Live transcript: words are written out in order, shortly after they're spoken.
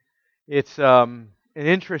It's an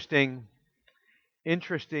interesting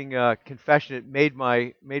confession. It made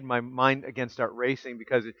my mind again start racing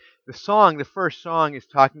because the first song, is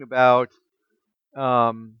talking about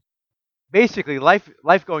um, basically life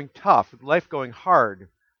going tough, life going hard,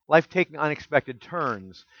 life taking unexpected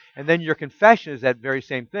turns, and then your confession is that very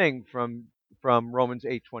same thing from Romans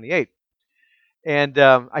 8:28. And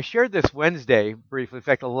I shared this Wednesday briefly. In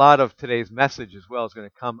fact, a lot of today's message as well is going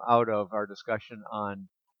to come out of our discussion on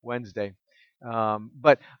Wednesday.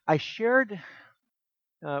 But I shared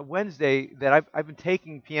Wednesday that I've been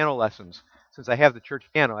taking piano lessons since I have the church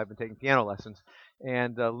piano. I've been taking piano lessons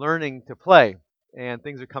and learning to play, and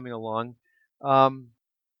things are coming along. Um,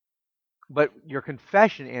 but your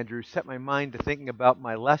confession, Andrew, set my mind to thinking about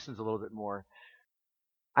my lessons a little bit more.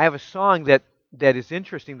 I have a song that is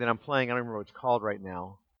interesting that I'm playing. I don't remember what it's called right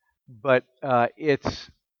now, but it's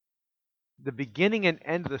the beginning and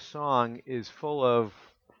end of the song is full of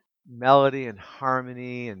melody and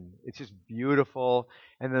harmony, and it's just beautiful.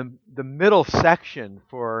 And then the middle section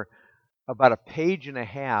for about a page and a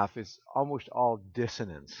half is almost all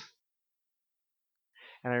dissonance.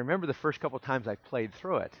 And I remember the first couple times I played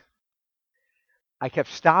through it, I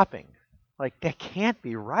kept stopping. Like, that can't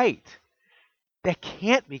be right. That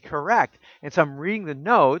can't be correct. And so I'm reading the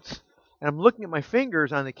notes, and I'm looking at my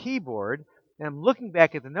fingers on the keyboard, and I'm looking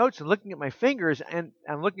back at the notes and looking at my fingers, and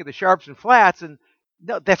I'm looking at the sharps and flats, and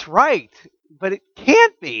no, that's right, but it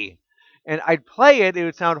can't be. And I'd play it, it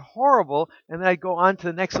would sound horrible, and then I'd go on to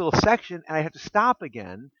the next little section, and I'd have to stop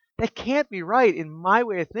again. That can't be right. In my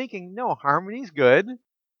way of thinking, no, harmony's good,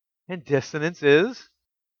 and dissonance is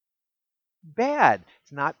bad.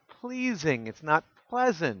 It's not pleasing. It's not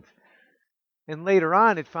pleasant. And later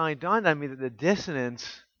on, it finally dawned on me that the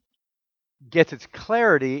dissonance gets its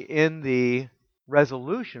clarity in the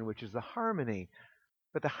resolution, which is the harmony.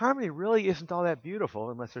 But the harmony really isn't all that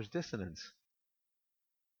beautiful unless there's dissonance.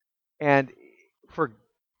 And for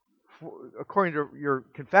according to your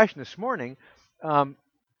confession this morning, um,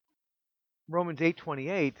 Romans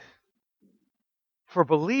 8:28, for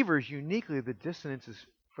believers uniquely, the dissonance is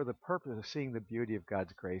for the purpose of seeing the beauty of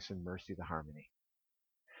God's grace and mercy, the harmony.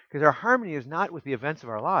 Because our harmony is not with the events of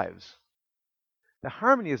our lives. The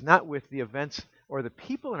harmony is not with the events or the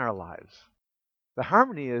people in our lives. The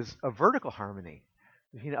harmony is a vertical harmony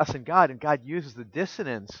between us and God uses the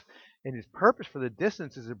dissonance, and his purpose for the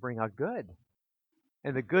dissonance is to bring out good.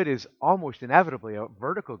 And the good is almost inevitably a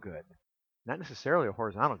vertical good, not necessarily a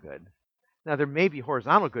horizontal good. Now, there may be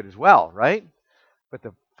horizontal good as well, right? But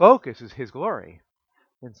the focus is his glory.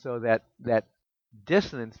 And so that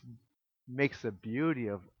dissonance makes the beauty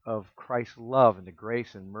of Christ's love and the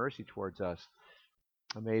grace and mercy towards us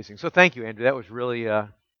amazing. So thank you, Andrew. That was really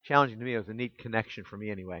challenging to me. It was a neat connection for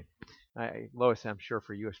me anyway. Lois, I'm sure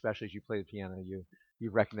for you, especially as you play the piano, you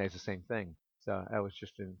recognize the same thing. So that was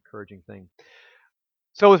just an encouraging thing.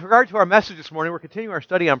 So with regard to our message this morning, we're continuing our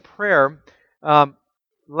study on prayer.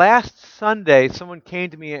 Last Sunday, someone came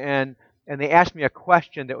to me and they asked me a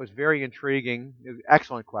question that was very intriguing. It was an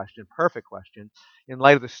excellent question, perfect question, in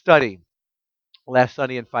light of the study last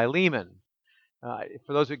Sunday in Philemon.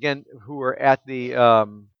 For those again who were at the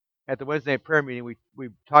Wednesday night prayer meeting, we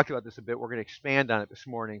talked about this a bit. We're going to expand on it this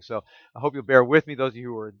morning, so I hope you'll bear with me. Those of you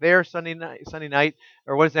who were there Sunday night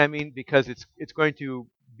or Wednesday, I mean, because it's going to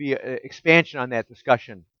be an expansion on that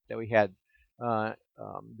discussion that we had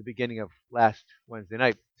the beginning of last Wednesday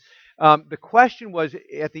night. The question was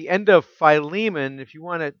at the end of Philemon. If you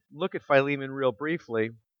want to look at Philemon real briefly,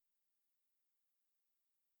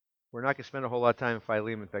 we're not going to spend a whole lot of time in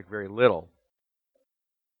Philemon. In fact, very little.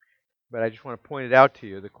 But I just want to point it out to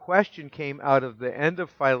you. The question came out of the end of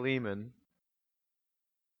Philemon.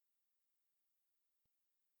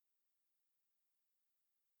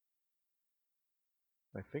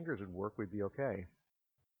 If my fingers would work, we'd be okay.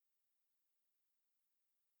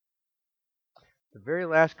 The very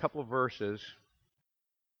last couple of verses.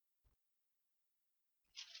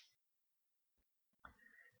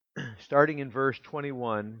 Starting in verse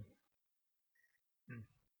 21.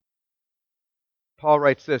 Paul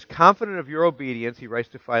writes this, confident of your obedience, he writes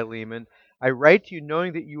to Philemon, I write to you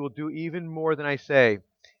knowing that you will do even more than I say.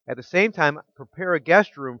 At the same time, prepare a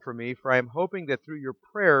guest room for me, for I am hoping that through your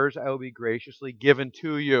prayers I will be graciously given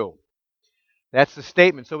to you. That's the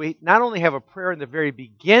statement. So we not only have a prayer in the very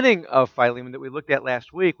beginning of Philemon that we looked at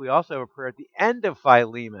last week, we also have a prayer at the end of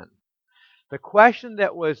Philemon. The question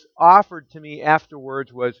that was offered to me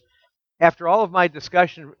afterwards was, after all of my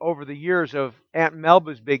discussion over the years of Aunt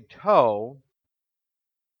Melba's big toe,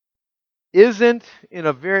 isn't, in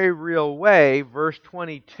a very real way, verse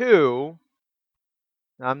 22,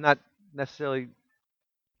 now I'm not necessarily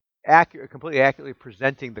completely accurately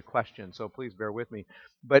presenting the question, so please bear with me.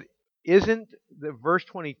 But isn't the verse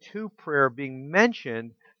 22 prayer being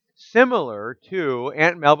mentioned similar to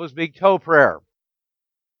Aunt Melba's big toe prayer?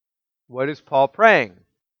 What is Paul praying?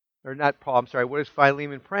 Or not Paul, I'm sorry, what is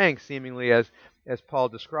Philemon praying, seemingly as Paul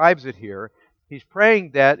describes it here? He's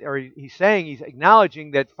praying that, or he's saying, he's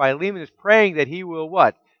acknowledging that Philemon is praying that he will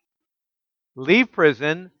what? Leave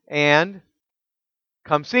prison and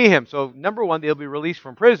come see him. So number one, they'll be released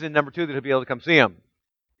from prison. Number two, that he'll be able to come see him.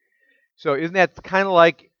 So isn't that kind of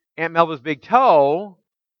like Aunt Melba's big toe,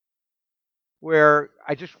 where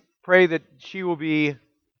I just pray that she will be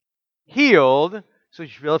healed so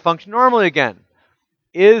she'll be able to function normally again?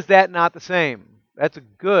 Is that not the same? That's a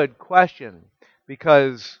good question,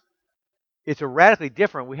 because it's a radically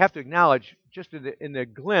different. We have to acknowledge, just in the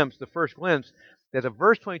glimpse, the first glimpse, that the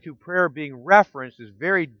verse 22 prayer being referenced is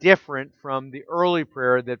very different from the early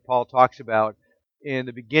prayer that Paul talks about in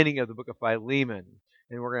the beginning of the book of Philemon.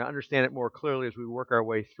 And we're going to understand it more clearly as we work our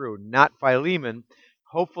way through. Not Philemon.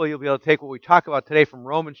 Hopefully you'll be able to take what we talk about today from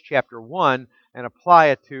Romans chapter 1 and apply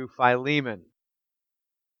it to Philemon.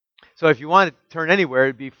 So if you want to turn anywhere,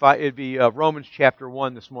 it'd be Romans chapter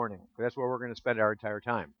 1 this morning. That's where we're going to spend our entire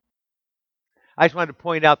time. I just wanted to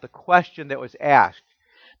point out the question that was asked,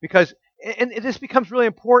 because, and this becomes really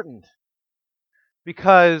important,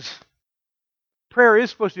 because prayer is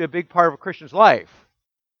supposed to be a big part of a Christian's life.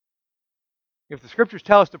 If the scriptures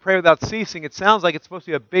tell us to pray without ceasing, it sounds like it's supposed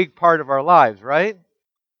to be a big part of our lives, right?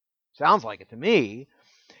 Sounds like it to me.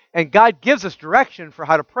 And God gives us direction for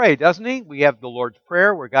how to pray, doesn't He? We have the Lord's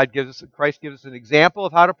Prayer, where Christ gives us an example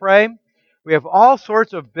of how to pray. We have all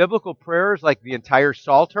sorts of biblical prayers, like the entire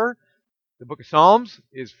Psalter. The book of Psalms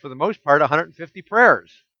is, for the most part, 150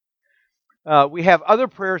 prayers. We have other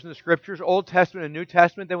prayers in the Scriptures, Old Testament and New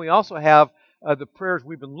Testament. Then we also have the prayers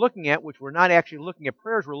we've been looking at, which we're not actually looking at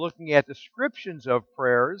prayers. We're looking at descriptions of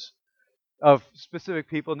prayers of specific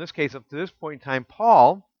people. In this case, up to this point in time,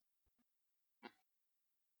 Paul.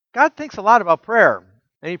 God thinks a lot about prayer.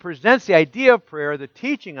 And He presents the idea of prayer, the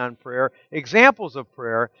teaching on prayer, examples of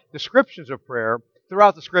prayer, descriptions of prayer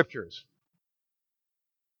throughout the Scriptures.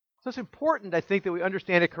 So it's important, I think, that we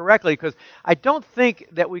understand it correctly, because I don't think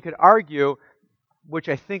that we could argue, which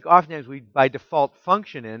I think oftentimes we by default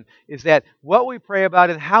function in, is that what we pray about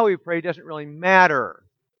and how we pray doesn't really matter.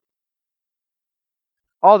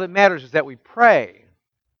 All that matters is that we pray,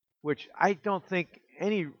 which I don't think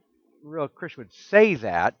any real Christian would say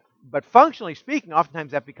that, but functionally speaking,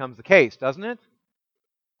 oftentimes that becomes the case, doesn't it?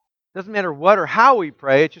 It doesn't matter what or how we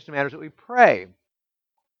pray, it just matters that we pray.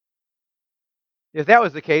 If that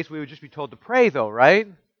was the case, we would just be told to pray, though, right?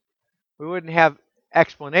 We wouldn't have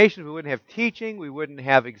explanations, we wouldn't have teaching, we wouldn't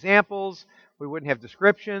have examples, we wouldn't have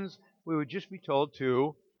descriptions, we would just be told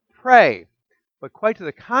to pray. But quite to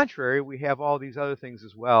the contrary, we have all these other things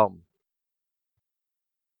as well.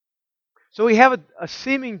 So we have a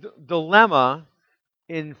seeming dilemma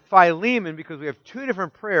in Philemon, because we have two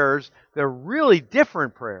different prayers. They're really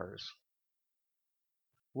different prayers.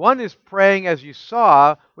 One is praying, as you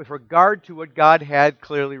saw, with regard to what God had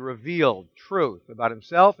clearly revealed, truth about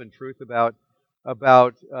Himself and truth about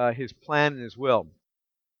His plan and His will,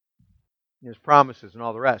 His promises and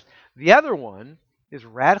all the rest. The other one is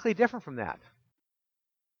radically different from that.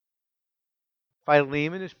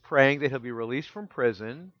 Philemon is praying that he'll be released from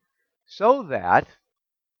prison so that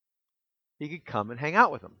he could come and hang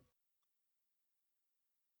out with him.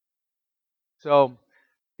 So,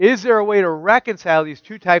 is there a way to reconcile these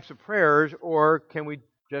two types of prayers, or can we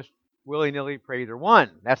just willy-nilly pray either one?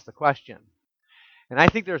 That's the question. And I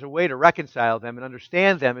think there's a way to reconcile them and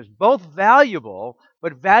understand them as both valuable,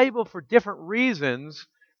 but valuable for different reasons.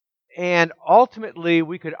 And ultimately,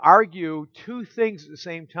 we could argue two things at the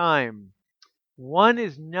same time. One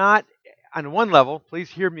is not, on one level, please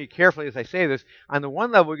hear me carefully as I say this, on the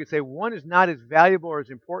one level we could say one is not as valuable or as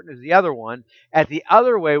important as the other one. At the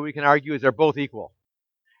other way we can argue is they're both equal.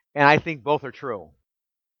 And I think both are true.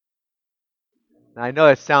 Now I know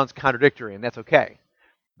that sounds contradictory, and that's okay.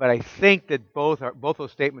 But I think that both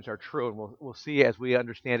those statements are true, and we'll see as we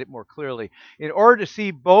understand it more clearly. In order to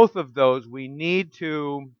see both of those, we need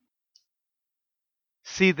to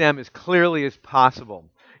see them as clearly as possible.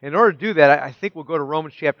 In order to do that, I think we'll go to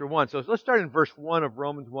Romans chapter 1. So let's start in verse 1 of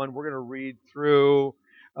Romans 1. We're going to read through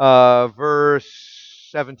verse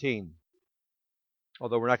 17.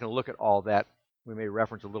 Although we're not going to look at all that. We may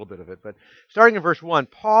reference a little bit of it. But starting in verse 1,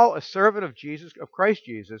 Paul, a servant of Christ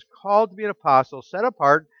Jesus, called to be an apostle, set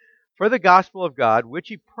apart for the gospel of God, which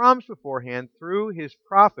He promised beforehand through His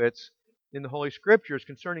prophets in the Holy Scriptures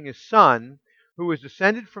concerning His Son, who was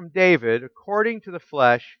descended from David according to the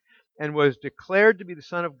flesh, and was declared to be the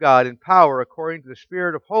Son of God in power according to the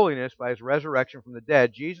Spirit of holiness by his resurrection from the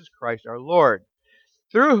dead, Jesus Christ our Lord,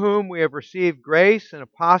 through whom we have received grace and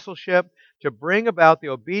apostleship to bring about the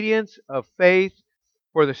obedience of faith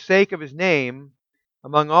for the sake of his name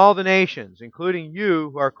among all the nations, including you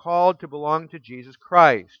who are called to belong to Jesus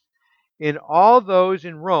Christ. In all those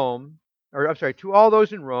in Rome, to all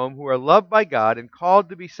those in Rome who are loved by God and called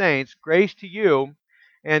to be saints, grace to you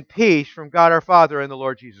and peace from God our Father and the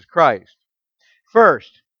Lord Jesus Christ.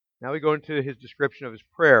 First, now we go into his description of his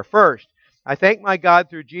prayer. First, I thank my God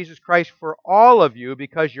through Jesus Christ for all of you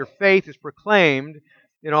because your faith is proclaimed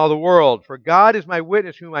in all the world. For God is my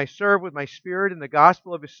witness, whom I serve with my spirit in the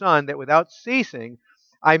gospel of his Son, that without ceasing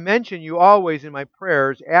I mention you always in my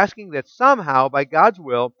prayers, asking that somehow, by God's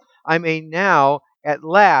will, I may now at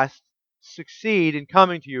last succeed in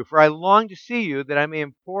coming to you. For I long to see you, that I may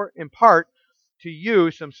impart to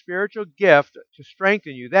you some spiritual gift to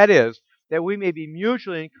strengthen you. That is, that we may be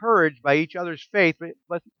mutually encouraged by each other's faith,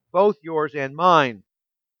 but both yours and mine.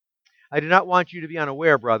 I do not want you to be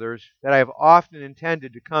unaware, brothers, that I have often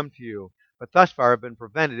intended to come to you, but thus far have been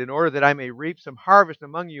prevented, in order that I may reap some harvest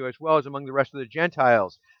among you as well as among the rest of the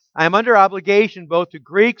Gentiles. I am under obligation both to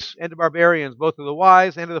Greeks and to barbarians, both to the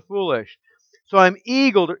wise and to the foolish. So I am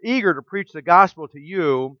eager to preach the gospel to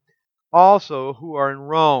you also who are in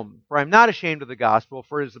Rome. For I am not ashamed of the gospel,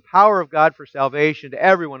 for it is the power of God for salvation to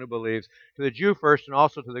everyone who believes, to the Jew first and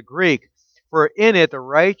also to the Greek. For in it the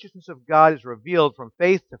righteousness of God is revealed from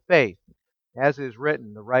faith to faith. As it is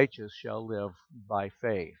written, the righteous shall live by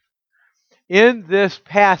faith. In this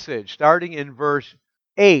passage, starting in verse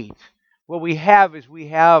 8, what we have is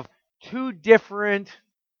two different,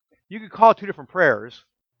 you could call it two different prayers,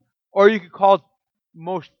 or you could call it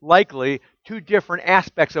most likely two different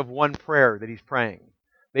aspects of one prayer that he's praying.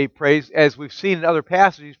 He prays, as we've seen in other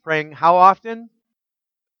passages, he's praying how often?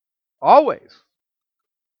 Always.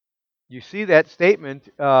 You see that statement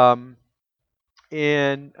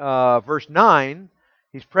in verse 9.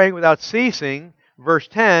 He's praying without ceasing. Verse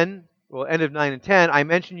 10, well, end of 9 and 10, I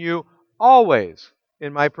mention you always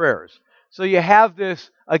in my prayers. So you have this,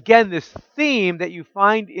 again, this theme that you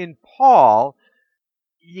find in Paul,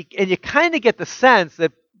 and you kind of get the sense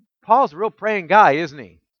that Paul's a real praying guy, isn't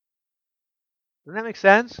he? Doesn't that make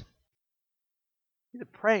sense? He's a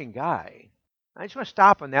praying guy. I just want to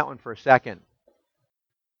stop on that one for a second.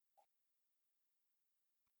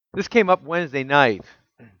 This came up Wednesday night.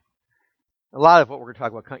 A lot of what we're going to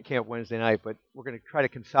talk about came up Wednesday night, but we're going to try to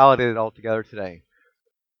consolidate it all together today.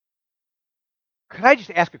 Could I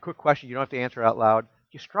just ask a quick question? You don't have to answer out loud. Do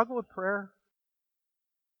you struggle with prayer?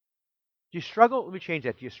 Do you struggle? Let me change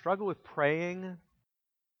that. Do you struggle with praying?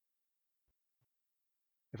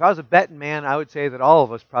 If I was a betting man, I would say that all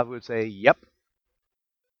of us probably would say, yep.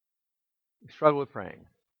 We struggle with praying.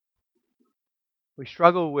 We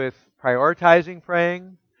struggle with prioritizing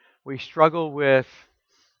praying. We struggle with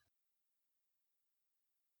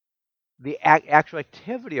the actual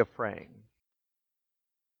activity of praying.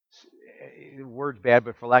 The word's bad,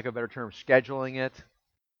 but for lack of a better term, scheduling it.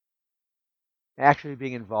 Actually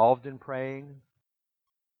being involved in praying.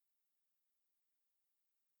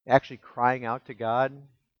 Actually crying out to God.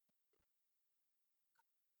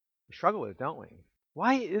 We struggle with it, don't we?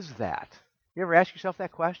 Why is that? You ever ask yourself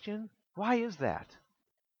that question? Why is that?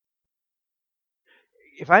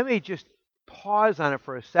 If I may just pause on it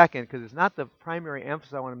for a second, because it's not the primary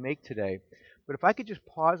emphasis I want to make today, but if I could just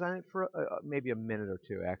pause on it for maybe a minute or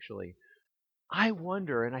two, actually. I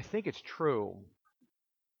wonder, and I think it's true.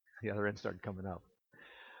 The other end started coming up.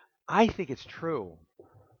 I think it's true.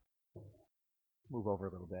 Move over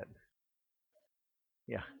a little bit.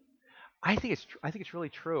 Yeah. I think it's really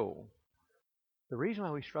true. The reason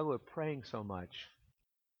why we struggle with praying so much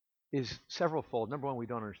is severalfold. Number one, we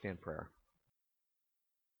don't understand prayer.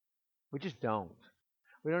 We just don't.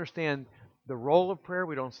 We don't understand the role of prayer.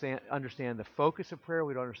 We don't understand the focus of prayer.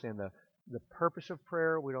 We don't understand the purpose of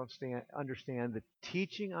prayer. We don't understand the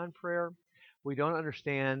teaching on prayer. We don't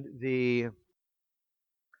understand the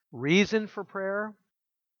reason for prayer.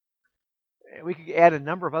 We could add a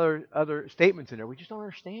number of other statements in there. We just don't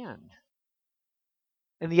understand.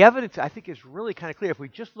 And the evidence, I think, is really kind of clear. If we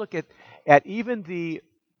just look at even the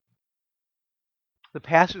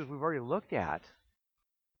passages we've already looked at,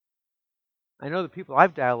 I know the people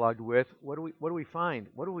I've dialogued with, what do we find?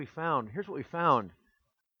 What have we found? Here's what we found.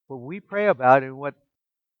 What we pray about and what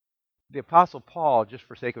the Apostle Paul, just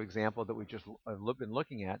for sake of example, that we just been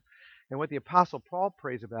looking at, and what the Apostle Paul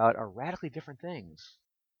prays about are radically different things.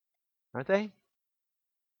 Aren't they?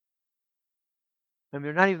 And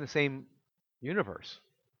they're not even the same universe.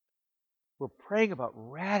 We're praying about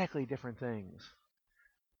radically different things.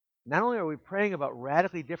 Not only are we praying about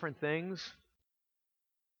radically different things,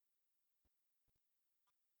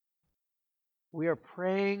 we are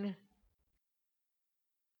praying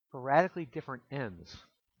for radically different ends.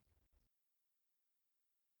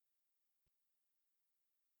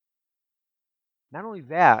 Not only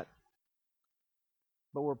that,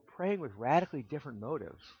 but we're praying with radically different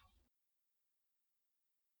motives.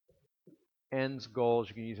 Ends, goals,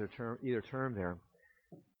 you can use either term there.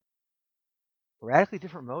 Radically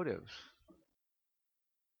different motives.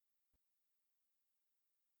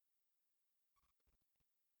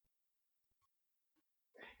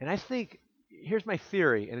 And I think, here's my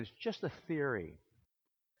theory, and it's just a theory,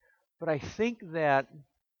 but I think that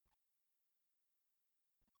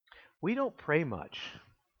we don't pray much.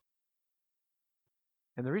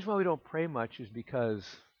 And the reason why we don't pray much is because,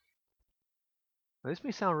 now this may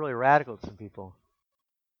sound really radical to some people,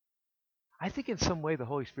 I think in some way the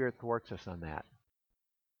Holy Spirit thwarts us on that.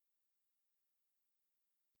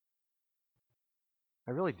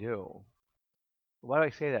 I really do. Why do I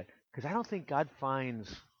say that? Because I don't think God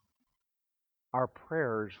finds our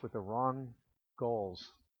prayers with the wrong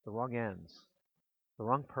goals, the wrong ends, the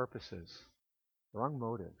wrong purposes, the wrong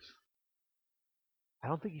motives. I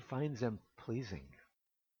don't think He finds them pleasing.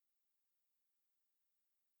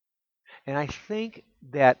 And I think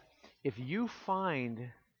that if you find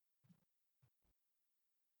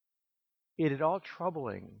it at all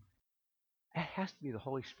troubling, it has to be the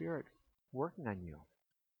Holy Spirit working on you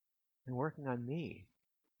and working on me.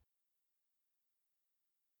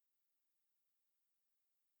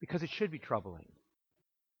 Because it should be troubling.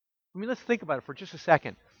 I mean, let's think about it for just a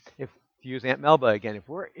second. If to use Aunt Melba again,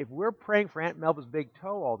 if we're praying for Aunt Melba's big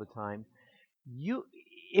toe all the time,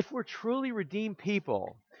 if we're truly redeemed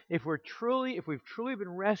people, if we've truly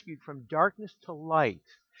been rescued from darkness to light,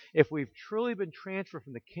 if we've truly been transferred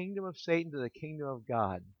from the kingdom of Satan to the kingdom of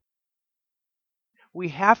God, we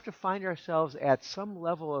have to find ourselves at some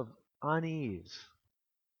level of unease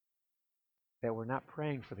that we're not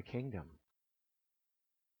praying for the kingdom.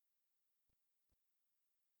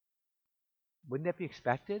 Wouldn't that be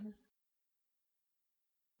expected?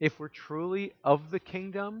 If we're truly of the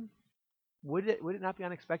kingdom, would it not be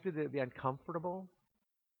unexpected that it would be uncomfortable?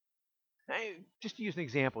 Just to use an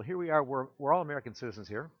example, here we are, we're all American citizens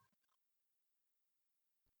here.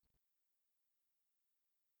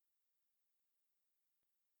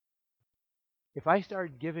 If I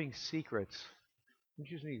started giving secrets, let me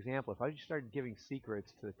use an example, if I just started giving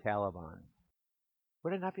secrets to the Taliban,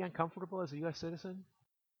 would I not be uncomfortable as a U.S. citizen?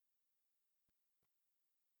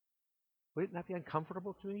 Would it not be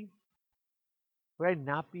uncomfortable to me? Would I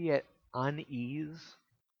not be at unease?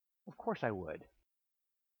 Of course I would.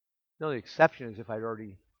 The only exception is if I'd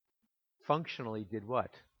already functionally did what?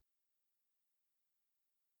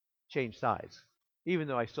 Change sides. Even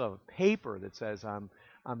though I still have a paper that says I'm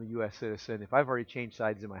a U.S. citizen, if I've already changed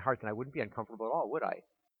sides in my heart, then I wouldn't be uncomfortable at all, would I?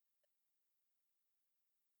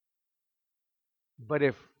 But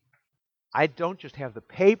if I don't just have the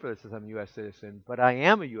paper that says I'm a U.S. citizen, but I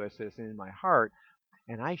am a U.S. citizen in my heart,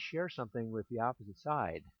 and I share something with the opposite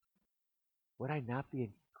side, would I not be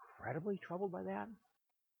incredibly troubled by that?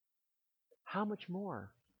 How much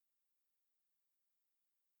more?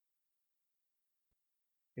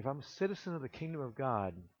 If I'm a citizen of the kingdom of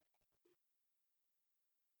God,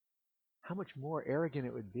 how much more arrogant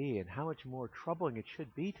it would be and how much more troubling it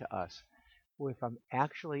should be to us if I'm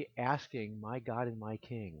actually asking my God and my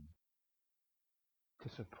King to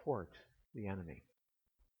support the enemy.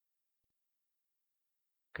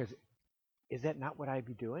 Because is that not what I'd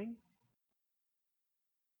be doing?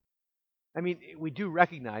 I mean, we do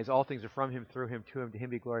recognize all things are from Him, through Him, to Him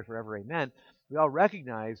be glory forever, amen. We all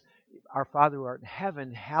recognize, our Father who art in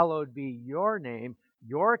heaven, hallowed be your name,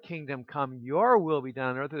 your kingdom come, your will be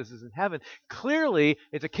done on earth as it is in heaven. Clearly,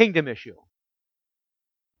 it's a kingdom issue.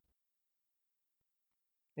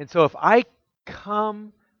 And so if I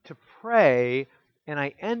come to pray and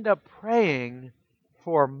I end up praying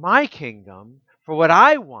for my kingdom, for what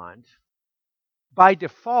I want, by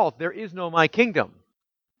default, there is no my kingdom.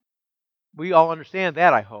 We all understand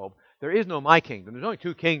that, I hope. There is no my kingdom. There's only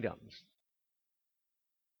two kingdoms.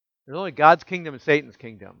 There's only God's kingdom and Satan's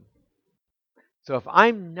kingdom. So if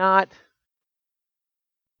I'm not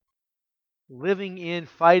living in,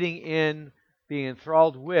 fighting in, being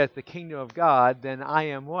enthralled with the kingdom of God, then I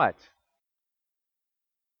am what?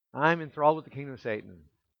 I'm enthralled with the kingdom of Satan,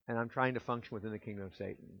 and I'm trying to function within the kingdom of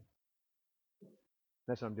Satan.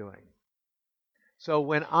 That's what I'm doing. So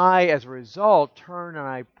when I, as a result, turn and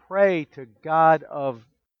I pray to God of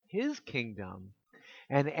His kingdom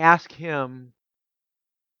and ask Him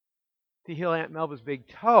to heal Aunt Melba's big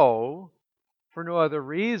toe, for no other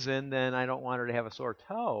reason than I don't want her to have a sore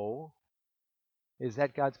toe, is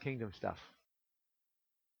that God's kingdom stuff?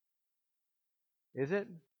 Is it?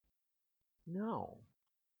 No.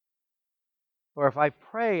 Or if I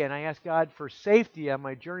pray and I ask God for safety on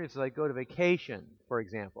my journey as I go to vacation, for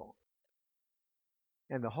example,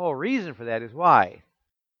 and the whole reason for that is why?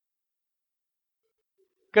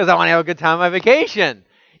 Because I want to have a good time on my vacation.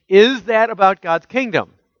 Is that about God's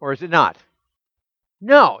kingdom, or is it not?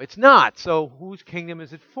 No, it's not. So whose kingdom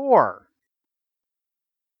is it for?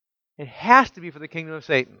 It has to be for the kingdom of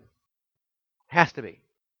Satan. Has to be.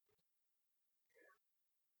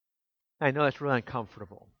 I know that's really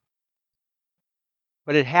uncomfortable.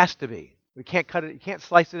 But it has to be. We can't cut it, you can't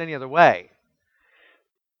slice it any other way.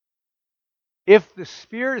 If the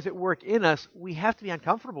Spirit is at work in us, we have to be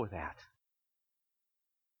uncomfortable with that.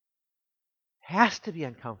 Has to be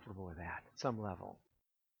uncomfortable with that at some level.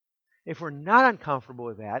 If we're not uncomfortable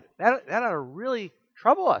with that ought to really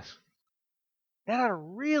trouble us. That ought to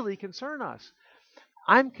really concern us.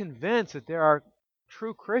 I'm convinced that there are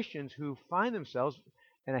true Christians who find themselves,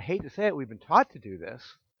 and I hate to say it, we've been taught to do this.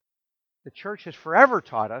 The church has forever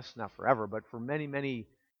taught us, not forever, but for many,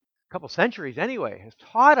 couple centuries anyway, has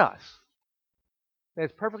taught us that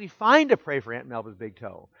it's perfectly fine to pray for Aunt Melba's big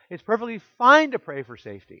toe. It's perfectly fine to pray for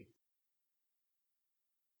safety,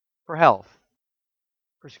 for health,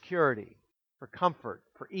 for security, for comfort,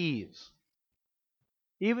 for ease.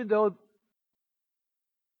 Even though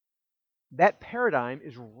that paradigm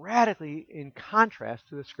is radically in contrast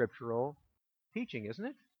to the scriptural teaching, isn't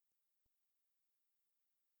it?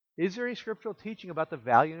 Is there any scriptural teaching about the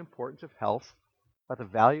value and importance of health, about the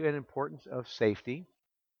value and importance of safety,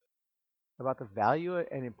 about the value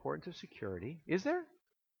and importance of security? Is there?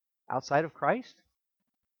 Outside of Christ?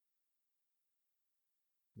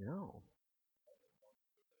 No.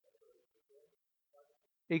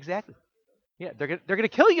 Exactly. Yeah, they're gonna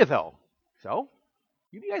kill you though. So,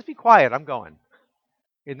 you guys be quiet. I'm going.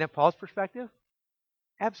 Isn't that Paul's perspective?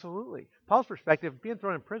 Absolutely. Paul's perspective, being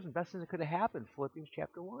thrown in prison, best thing that could have happened. Philippians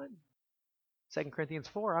chapter 1. 2 Corinthians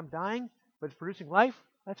 4, I'm dying, but it's producing life.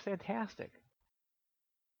 That's fantastic.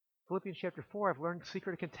 Philippians chapter 4, I've learned the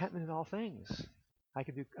secret of contentment in all things. I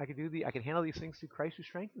can handle these things through Christ who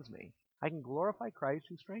strengthens me. I can glorify Christ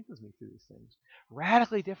who strengthens me through these things.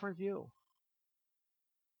 Radically different view.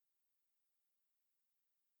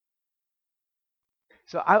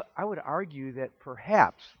 So I would argue that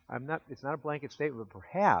perhaps, it's not a blanket statement, but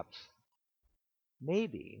perhaps,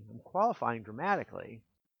 maybe, I'm qualifying dramatically,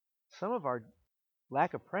 some of our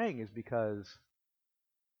lack of praying is because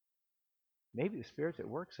maybe the Spirit's at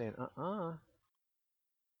work saying,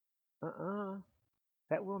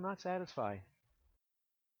 that will not satisfy.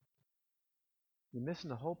 You're missing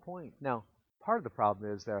the whole point. Now, part of the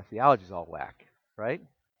problem is that our theology is all whack, right?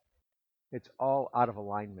 It's all out of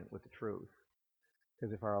alignment with the truth.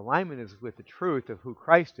 Because if our alignment is with the truth of who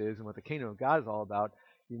Christ is and what the kingdom of God is all about,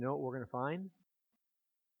 you know what we're going to find?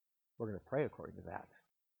 We're going to pray according to that.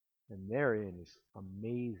 And therein is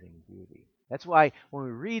amazing beauty. That's why when we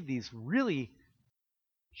read these really,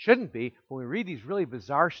 shouldn't be, when we read these really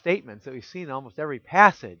bizarre statements that we see in almost every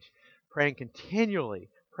passage, praying continually,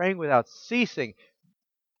 praying without ceasing,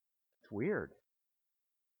 it's weird.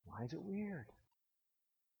 Why is it weird?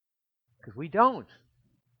 Because we don't.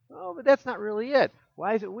 Oh, but that's not really it.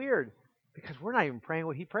 Why is it weird? Because we're not even praying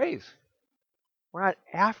what he prays. We're not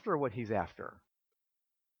after what he's after.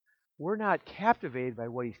 We're not captivated by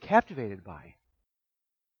what he's captivated by.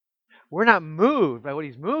 We're not moved by what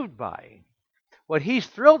he's moved by. What he's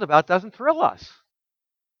thrilled about doesn't thrill us.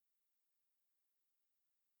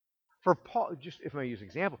 For Paul, just if I use an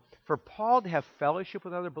example, for Paul to have fellowship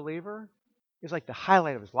with another believer is like the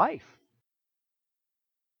highlight of his life.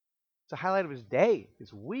 It's the highlight of his day,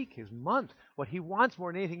 his week, his month. What he wants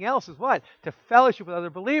more than anything else is what? To fellowship with other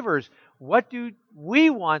believers. What do we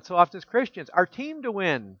want so often as Christians? Our team to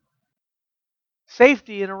win.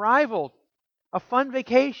 Safety in arrival. A fun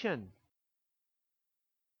vacation.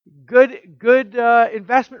 Good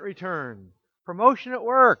investment return. Promotion at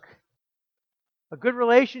work. A good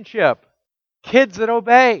relationship. Kids that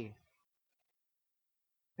obey.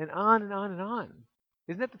 And on and on and on.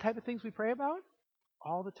 Isn't that the type of things we pray about?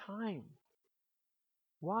 All the time.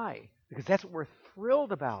 Why? Because that's what we're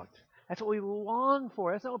thrilled about. That's what we long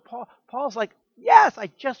for. That's not what Paul's like, yes, I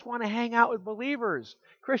just want to hang out with believers.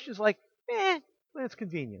 Christians like, when it's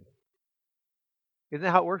convenient. Isn't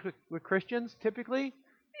that how it works with Christians typically?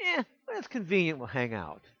 When it's convenient, we'll hang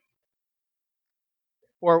out.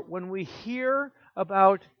 Or when we hear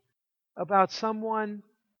about someone,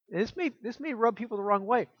 and this may rub people the wrong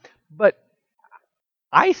way, but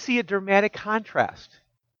I see a dramatic contrast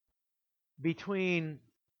between,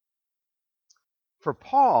 for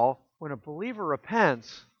Paul, when a believer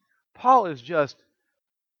repents, Paul is just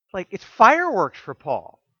like, it's fireworks for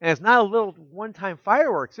Paul. And it's not a little one-time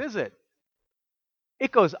fireworks, is it?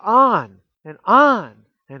 It goes on and on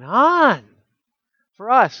and on. For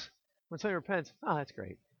us, when somebody repents, oh, that's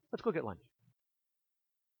great. Let's go get lunch.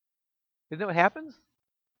 Isn't that what happens?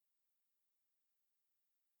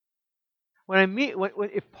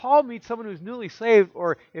 If Paul meets someone who's newly saved,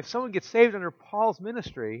 or if someone gets saved under Paul's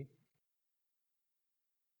ministry,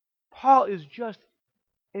 Paul is just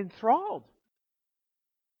enthralled.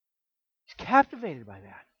 He's captivated by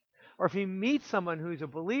that. Or if he meets someone who's a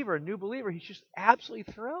believer, a new believer, he's just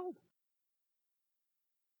absolutely thrilled.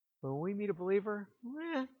 When we meet a believer,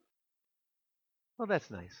 well,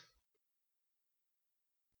 that's nice.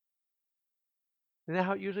 Isn't that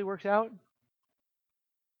how it usually works out?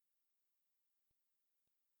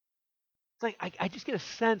 It's like I just get a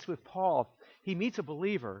sense with Paul, he meets a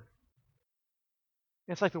believer,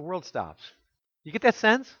 and it's like the world stops. You get that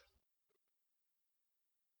sense?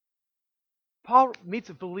 Paul meets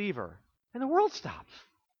a believer, and the world stops.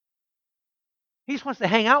 He just wants to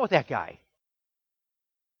hang out with that guy.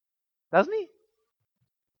 Doesn't he?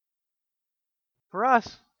 For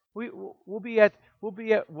us, we'll be at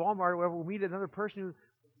Walmart or wherever, we'll meet another person who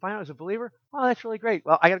find out is a believer. Oh, that's really great.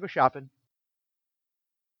 Well, I got to go shopping.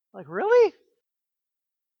 Like, really?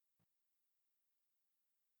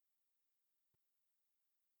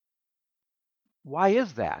 Why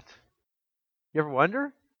is that? You ever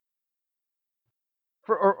wonder?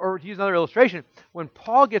 Or to use another illustration, when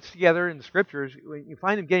Paul gets together in the scriptures, when you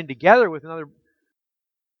find him getting together with another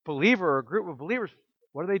believer or a group of believers,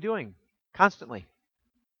 what are they doing constantly?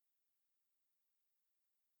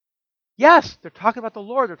 Yes, they're talking about the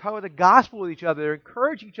Lord. They're talking about the gospel with each other. They're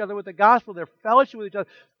encouraging each other with the gospel. They're fellowship with each other.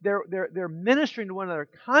 They're ministering to one another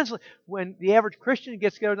constantly. When the average Christian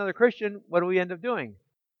gets together with another Christian, what do we end up doing?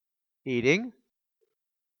 Eating.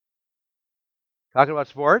 Talking about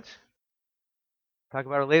sports. Talking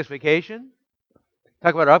about our latest vacation.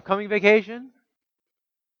 Talk about our upcoming vacation.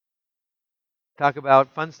 Talk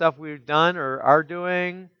about fun stuff we've done or are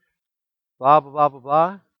doing. Blah, blah, blah, blah,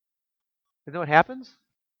 blah. You know what happens?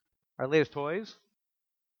 Our latest toys.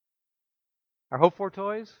 Our hope for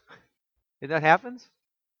toys. If that happens?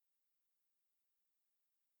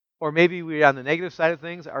 Or maybe we're on the negative side of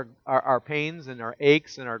things, our pains and our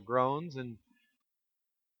aches and our groans.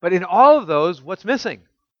 But in all of those, what's missing?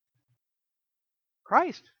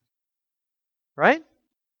 Christ. Right?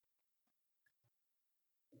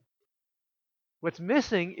 What's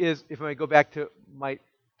missing is, if I go back to my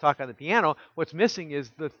talk on the piano, what's missing is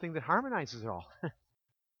the thing that harmonizes it all.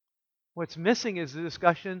 What's missing is the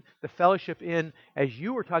discussion, the fellowship in, as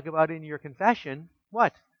you were talking about in your confession,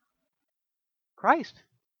 what? Christ.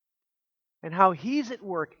 And how he's at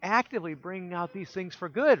work actively bringing out these things for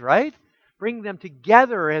good, right? Bringing them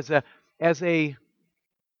together as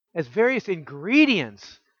various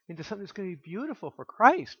ingredients into something that's going to be beautiful for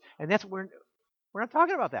Christ. And that's what we're not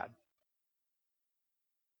talking about that.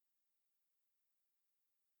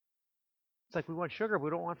 It's like we want sugar, but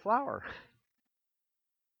we don't want flour.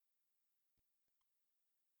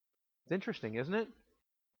 It's interesting, isn't it?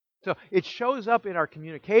 So it shows up in our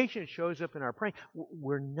communication, it shows up in our praying.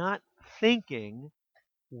 We're not thinking,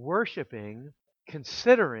 worshiping,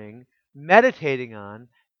 considering, meditating on,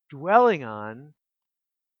 dwelling on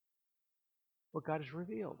what God has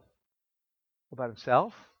revealed about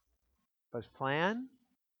himself, about his plan,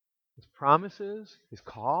 his promises, his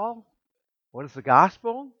call. What is the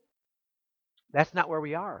gospel? That's not where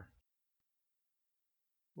we are.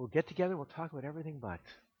 We'll get together, we'll talk about everything but.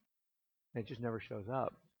 And it just never shows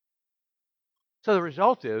up. So the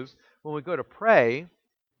result is, when we go to pray,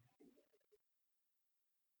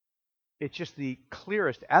 it's just the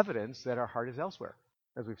clearest evidence that our heart is elsewhere.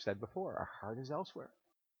 As we've said before, our heart is elsewhere.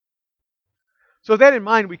 So with that in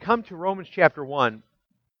mind, we come to Romans chapter 1.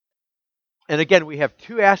 And again, we have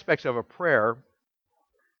two aspects of a prayer.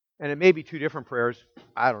 And it may be two different prayers.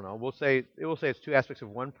 I don't know. We'll say it's two aspects of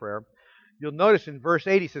one prayer. You'll notice in verse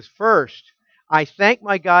 8, he says, "First, I thank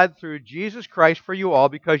my God through Jesus Christ for you all,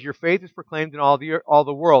 because your faith is proclaimed in all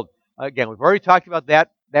the world." Again, we've already talked about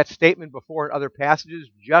that statement before in other passages.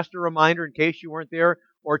 Just a reminder in case you weren't there,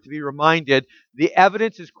 or to be reminded, the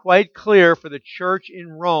evidence is quite clear for the church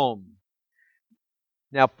in Rome.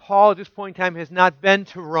 Now, Paul at this point in time has not been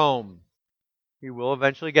to Rome. He will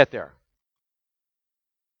eventually get there.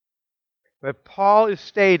 But Paul is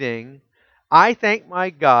stating, I thank my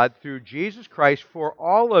God through Jesus Christ for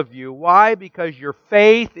all of you. Why? Because your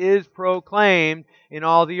faith is proclaimed in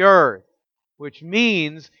all the earth. Which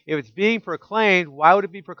means, if it's being proclaimed, why would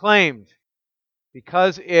it be proclaimed?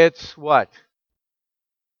 Because it's what?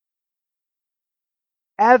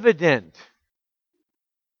 Evident.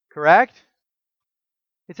 Correct?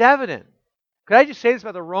 It's evident. Could I just say this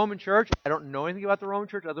about the Roman church? I don't know anything about the Roman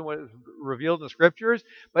church other than what is revealed in the scriptures,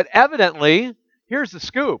 but evidently, here's the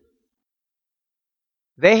scoop.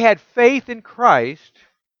 They had faith in Christ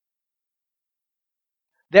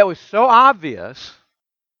that was so obvious.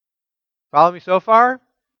 Follow me so far?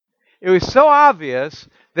 It was so obvious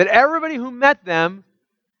that everybody who met them,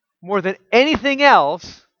 more than anything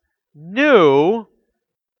else, knew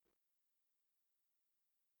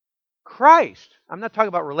Christ. I'm not talking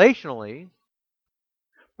about relationally,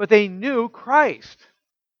 but they knew Christ.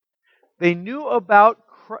 They knew about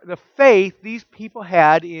the faith these people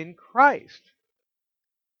had in Christ.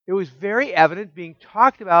 It was very evident, being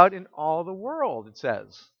talked about in all the world, it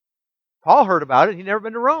says. Paul heard about it. He'd never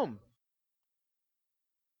been to Rome.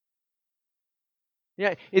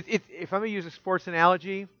 Yeah, if I'm going to use a sports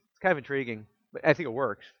analogy, it's kind of intriguing, but I think it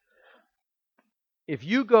works. If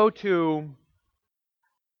you go to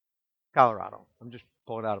Colorado, I'm just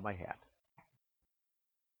pulling it out of my hat.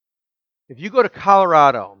 If you go to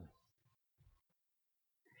Colorado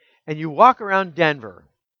and you walk around Denver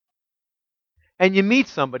and you meet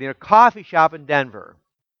somebody in a coffee shop in Denver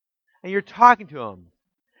and you're talking to them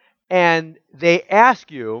and they ask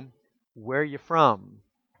you, where are you from?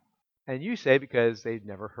 And you say because they've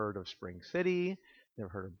never heard of Spring City, never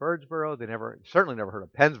heard of Birdsboro, they certainly never heard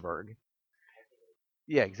of Pennsburg.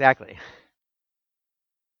 Yeah, exactly.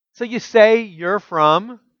 So you say you're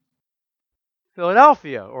from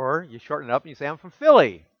Philadelphia, or you shorten it up and you say I'm from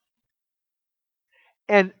Philly.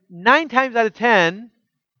 And 9 times out of 10,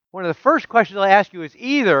 one of the first questions they'll ask you is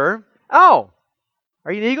either, oh,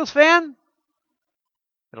 are you an Eagles fan?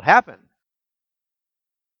 It'll happen.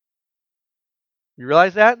 You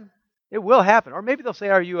realize that? It will happen. Or maybe they'll say,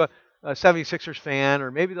 are you a 76ers fan?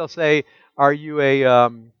 Or maybe they'll say, are you a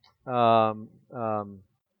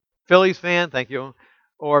Phillies fan? Thank you.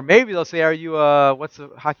 Or maybe they'll say, are you what's the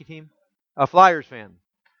hockey team? A Flyers fan.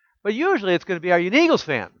 But usually it's going to be, are you an Eagles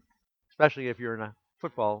fan? Especially if you're in a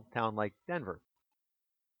football town like Denver.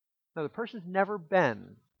 Now, the person's never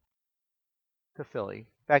been to Philly. In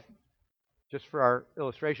fact, just for our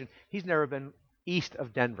illustration, he's never been east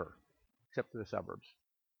of Denver, except to the suburbs.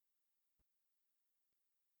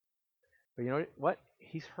 But you know what?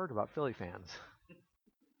 He's heard about Philly fans.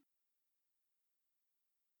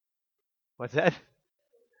 What's that?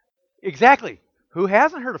 Exactly. Who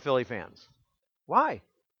hasn't heard of Philly fans? Why?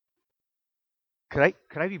 Could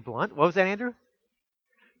I be blunt? What was that, Andrew?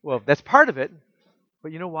 Well, that's part of it.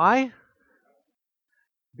 But you know why?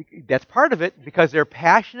 That's part of it because they're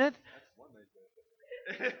passionate.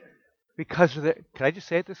 Because of can I just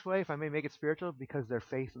say it this way, if I may make it spiritual? Because their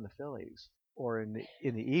faith in the Phillies or in the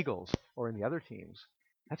Eagles or in the other teams.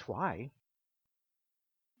 That's why.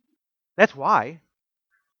 That's why.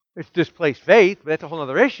 It's displaced faith, but that's a whole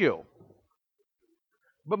other issue.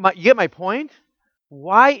 But you get my point?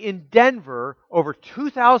 Why in Denver, over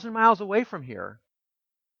 2,000 miles away from here,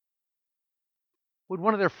 would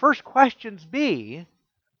one of their first questions be,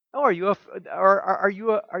 "Oh, are you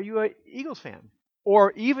a Eagles fan?"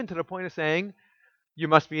 Or even to the point of saying, "You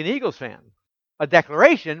must be an Eagles fan." A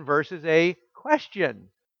declaration versus a question.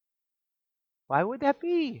 Why would that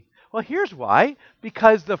be? Well, here's why.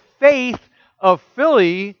 Because the faith of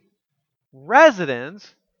Philly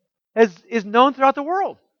residents is known throughout the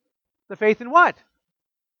world. The faith in what?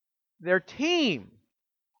 Their team.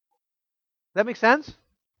 Does that make sense?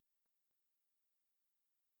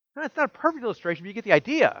 No, it's not a perfect illustration, but you get the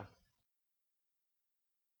idea.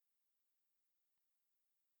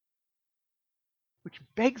 Which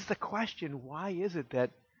begs the question, why is it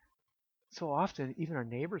that so often even our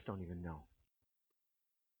neighbors don't even know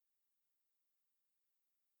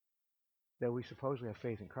that we supposedly have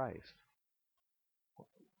faith in Christ?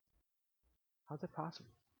 How's that possible?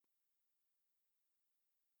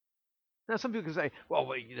 Now, some people can say,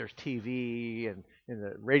 well, there's TV and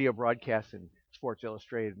the radio broadcasts and Sports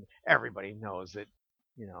Illustrated, and everybody knows that,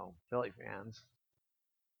 Philly fans.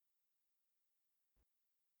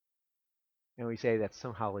 And we say that's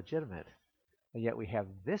somehow legitimate. And yet we have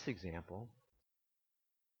this example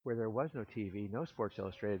where there was no TV, no Sports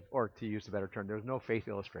Illustrated, or to use the better term, there was no Faith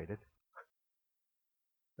Illustrated.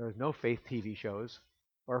 There was no faith TV shows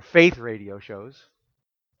or faith radio shows.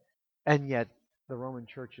 And yet the Roman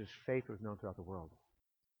Church's faith was known throughout the world.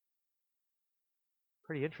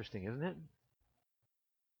 Pretty interesting, isn't it?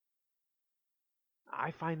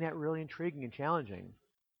 I find that really intriguing and challenging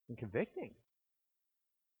and convicting.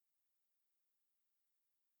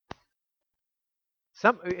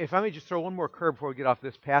 If I may just throw one more curve before we get off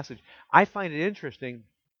this passage, I find it interesting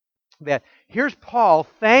that here's Paul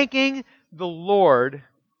thanking the Lord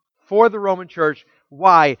for the Roman church.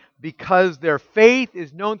 Why? Because their faith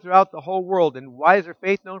is known throughout the whole world. And why is their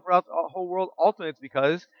faith known throughout the whole world? Ultimately, it's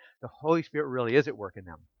because the Holy Spirit really is at work in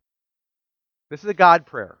them. This is a God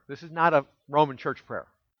prayer. This is not a Roman church prayer.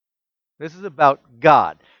 This is about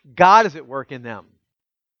God. God is at work in them.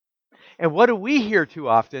 And what do we hear too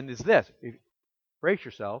often is this. Brace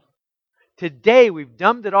yourself. Today, we've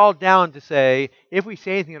dumbed it all down to say, if we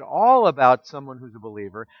say anything at all about someone who's a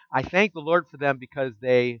believer, I thank the Lord for them because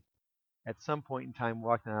they, at some point in time,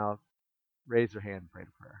 walked out, raised their hand, and prayed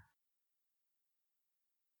a prayer.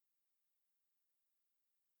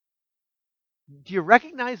 Do you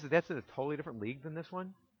recognize that that's in a totally different league than this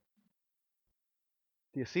one?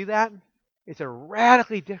 Do you see that? It's a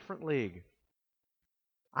radically different league.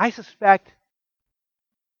 I suspect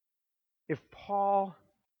if Paul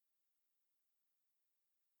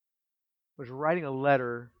was writing a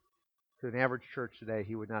letter to an average church today,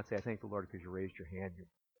 he would not say, I thank the Lord because you raised your hand, you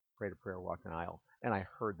prayed a prayer, walked an aisle, and I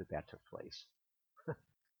heard that took place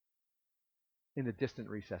in the distant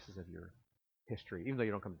recesses of your history, even though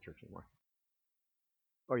you don't come to church anymore.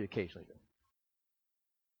 Or you occasionally do.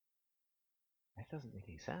 That doesn't make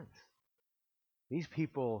any sense. These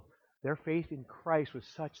people, their faith in Christ was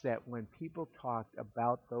such that when people talked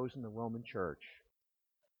about those in the Roman church,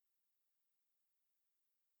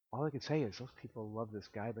 all they could say is, those people love this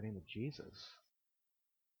guy by the name of Jesus.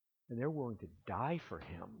 And they're willing to die for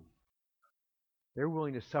him. They're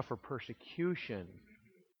willing to suffer persecution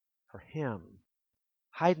for him.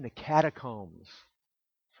 Hide in the catacombs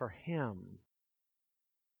for him.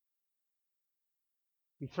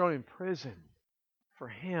 Be thrown in prison for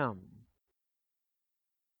him.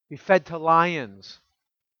 Be fed to lions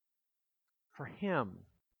for him.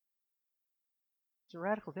 It's a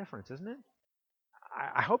radical difference, isn't it?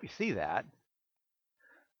 I hope you see that.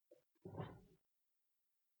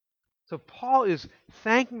 So Paul is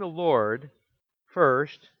thanking the Lord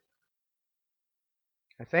first.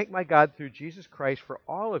 I thank my God through Jesus Christ for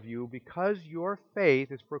all of you because your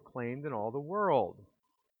faith is proclaimed in all the world.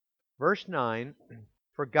 Verse 9,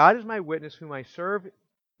 for God is my witness whom I serve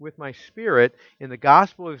with my spirit in the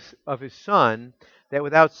gospel of his Son, that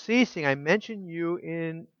without ceasing I mention you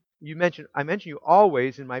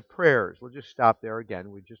always in my prayers. We'll just stop there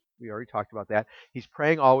again. We already talked about that. He's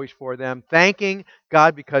praying always for them, thanking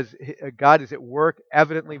God because God is at work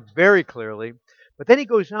evidently, very clearly. But then he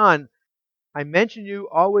goes on, I mention you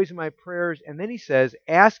always in my prayers, and then he says,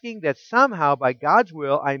 asking that somehow by God's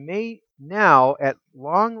will I may now at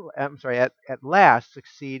last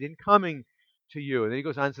succeed in coming to you. And then he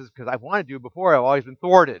goes on and says, because I wanted to before, I've always been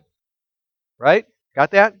thwarted. Right?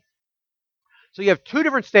 Got that? So you have two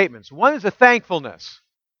different statements. One is a thankfulness,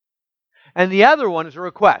 and the other one is a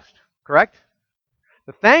request. Correct?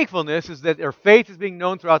 The thankfulness is that their faith is being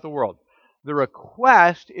known throughout the world. The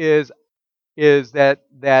request is that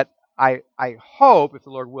I hope, if the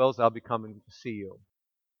Lord wills, I'll be coming to see you.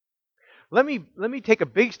 Let me take a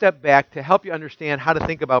big step back to help you understand how to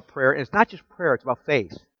think about prayer. And it's not just prayer, it's about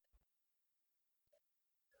faith.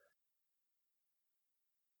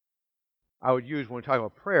 I would use, when we talk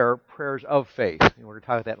about prayer, prayers of faith. And we're going to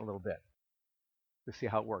talk about that in a little bit to see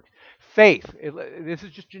how it works. Faith. This is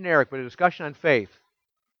just generic, but a discussion on faith.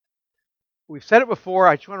 We've said it before.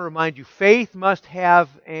 I just want to remind you, faith must have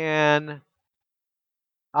an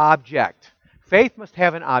object. Faith must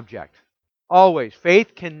have an object. Always.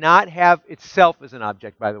 Faith cannot have itself as an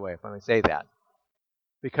object, by the way, if I may say that.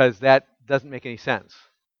 Because that doesn't make any sense.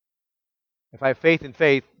 If I have faith in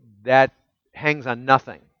faith, that hangs on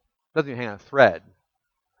nothing. It doesn't even hang on a thread.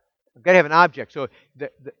 I've got to have an object. So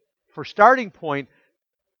for starting point,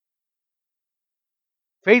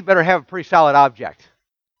 faith better have a pretty solid object.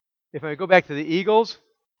 If I go back to the Eagles,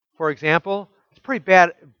 for example, it's pretty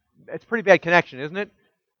bad connection, isn't it?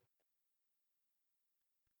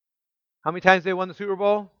 How many times they won the Super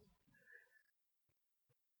Bowl?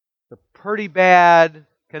 It's a pretty bad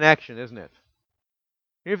connection, isn't it?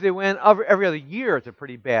 Even if they win every other year, it's a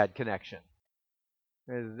pretty bad connection.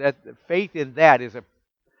 That faith in that is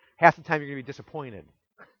half the time you're going to be disappointed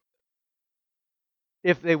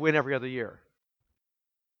if they win every other year.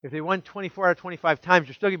 If they won 24 out of 25 times,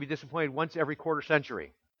 you're still going to be disappointed once every quarter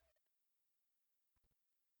century.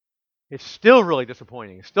 It's still really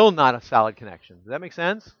disappointing. It's still not a solid connection. Does that make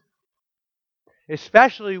sense?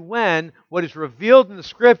 Especially when what is revealed in the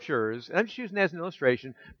Scriptures, and I'm just using that as an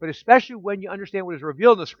illustration, but especially when you understand what is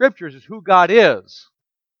revealed in the Scriptures is who God is.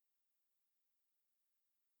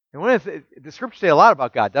 And the Scriptures say a lot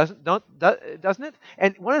about God, doesn't it?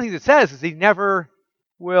 And one of the things it says is He never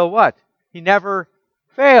will what? He never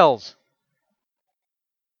fails.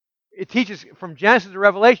 It teaches from Genesis to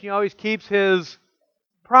Revelation, he always keeps his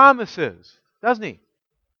promises, doesn't he?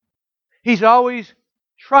 He's always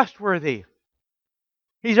trustworthy.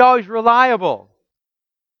 He's always reliable.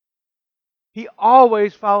 He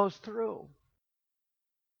always follows through.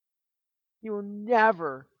 He will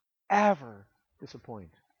never, ever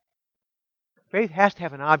disappoint. Faith has to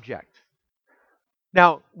have an object.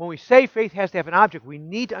 Now, when we say faith has to have an object, we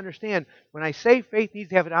need to understand when I say faith needs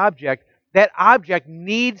to have an object, that object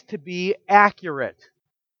needs to be accurate.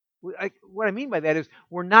 What I mean by that is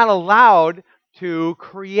we're not allowed to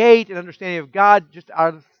create an understanding of God just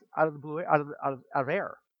out of the blue, out of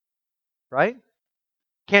air, right?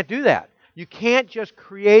 Can't do that. You can't just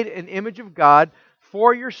create an image of God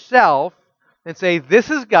for yourself and say, this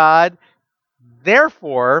is God,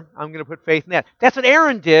 therefore I'm going to put faith in that. That's what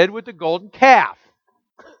Aaron did with the golden calf.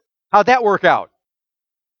 How'd that work out?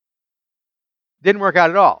 Didn't work out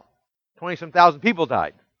at all. 20-some thousand people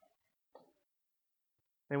died.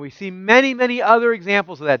 And we see many, many other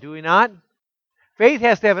examples of that, do we not? Faith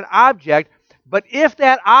has to have an object, but if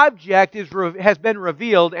that object has been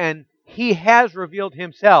revealed and he has revealed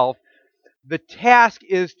himself, the task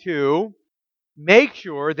is to make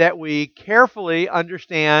sure that we carefully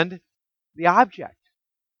understand the object.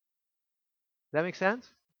 Does that make sense?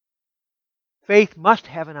 Faith must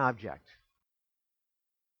have an object.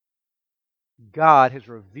 God has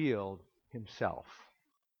revealed himself.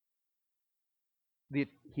 He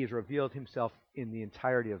has revealed himself in the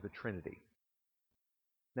entirety of the Trinity.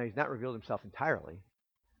 Now, he's not revealed himself entirely,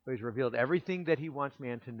 but he's revealed everything that he wants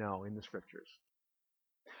man to know in the Scriptures.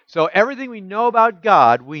 So everything we know about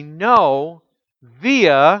God, we know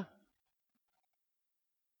via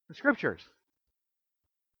the Scriptures.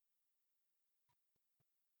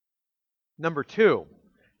 Number two,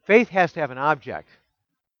 faith has to have an object.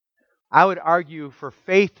 I would argue for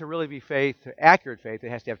faith to really be faith, to accurate faith, it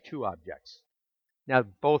has to have two objects. Now,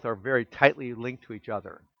 both are very tightly linked to each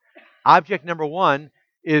other. Object number one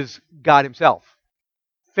is God himself.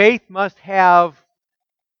 Faith must have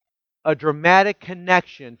a dramatic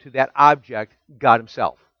connection to that object, God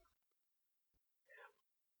himself.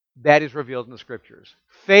 That is revealed in the Scriptures.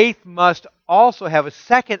 Faith must also have a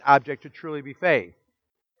second object to truly be faith.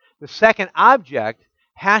 The second object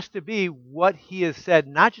has to be what he has said,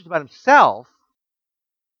 not just about himself,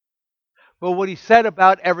 but what he said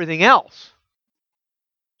about everything else.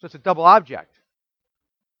 So it's a double object.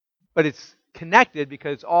 But it's connected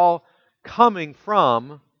because it's all coming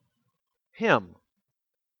from him.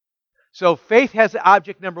 So faith has the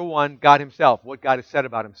object number one, God himself, what God has said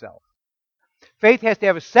about himself. Faith has to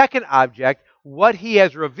have a second object, what he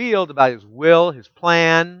has revealed about his will, his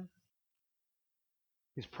plan,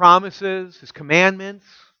 his promises, his commandments,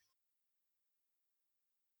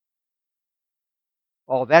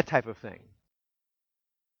 all that type of thing.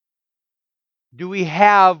 Do we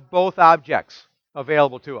have both objects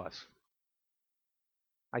available to us?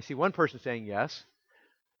 I see one person saying yes.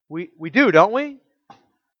 We do, don't we?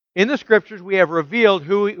 In the Scriptures, we have revealed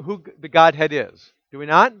who the Godhead is. Do we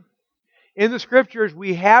not? In the Scriptures,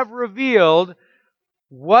 we have revealed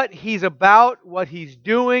what he's about, what he's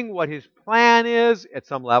doing, what his plan is at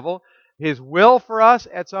some level, his will for us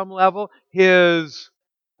at some level, his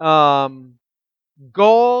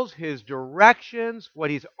goals, his directions, what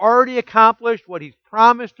he's already accomplished, what he's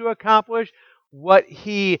promised to accomplish, what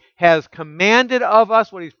he has commanded of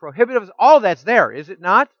us, what he's prohibited of us. All that's there, is it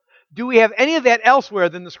not? Do we have any of that elsewhere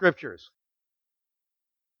than the Scriptures?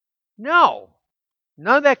 No.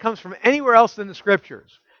 None of that comes from anywhere else than the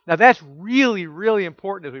Scriptures. Now that's really, really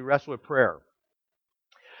important as we wrestle with prayer.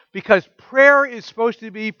 Because prayer is supposed to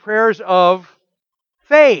be prayers of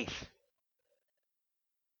faith.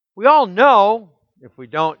 We all know, if we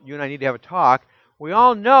don't, you and I need to have a talk, we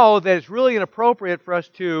all know that it's really inappropriate for us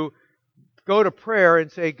to go to prayer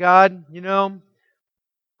and say, God,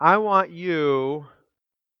 I want you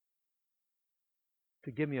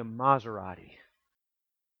to give me a Maserati.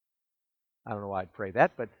 I don't know why I'd pray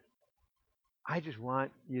that, but I just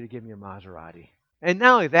want you to give me a Maserati. And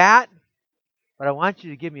not only that, but I want you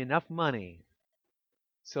to give me enough money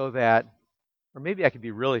so that, or maybe I could be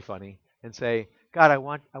really funny and say, God, I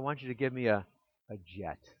want you to give me a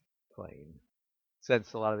jet plane.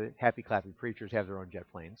 Since a lot of the happy clappy preachers have their own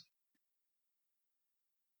jet planes.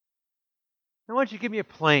 I want you to give me a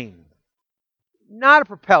plane. Not a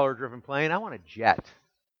propeller-driven plane. I want a jet.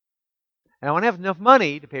 And I want to have enough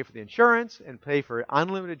money to pay for the insurance and pay for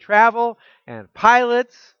unlimited travel and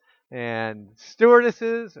pilots and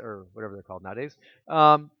stewardesses, or whatever they're called nowadays,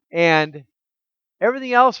 and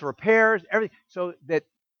everything else, repairs, everything, so that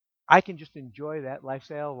I can just enjoy that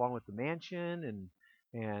lifestyle along with the mansion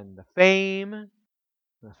and the fame, and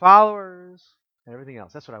the followers, and everything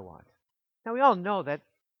else. That's what I want. Now, we all know that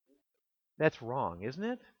that's wrong, isn't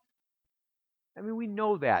it? I mean, we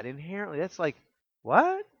know that inherently. That's like,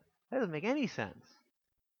 what? That doesn't make any sense.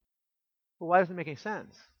 Well, why doesn't it make any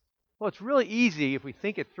sense? Well, it's really easy if we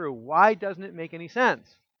think it through. Why doesn't it make any sense?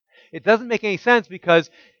 It doesn't make any sense because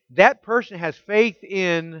that person has faith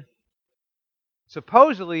in,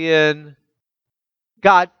 supposedly in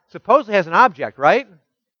God, supposedly has an object, right?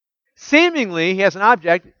 Seemingly, he has an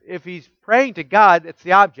object. If he's praying to God, it's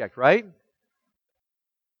the object, right?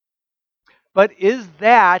 But is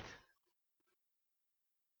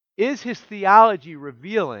his theology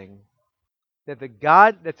revealing that the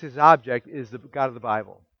God that's his object is the God of the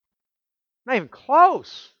Bible? Not even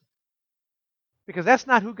close. Because that's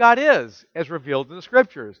not who God is, as revealed in the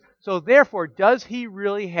Scriptures. So therefore, does he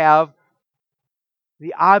really have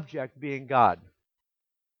the object being God?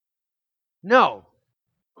 No.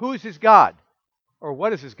 Who is his God? Or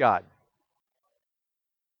what is his God?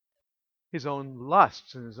 His own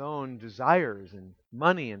lusts and his own desires and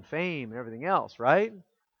money and fame and everything else, right?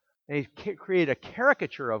 And he created a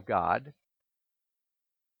caricature of God,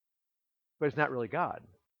 but it's not really God.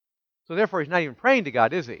 So therefore, he's not even praying to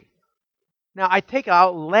God, is he? Now, I take an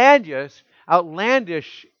outlandish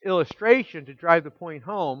illustration to drive the point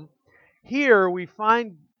home. Here we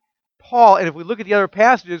find Paul, and if we look at the other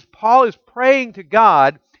passages, Paul is praying to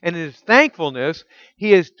God, and in his thankfulness,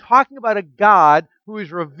 he is talking about a God who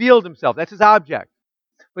has revealed himself. That's his object.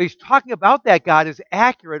 But he's talking about that God is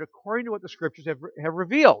accurate according to what the Scriptures have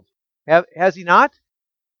revealed. Has he not?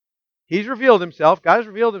 He's revealed himself. God has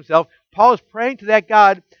revealed himself. Paul is praying to that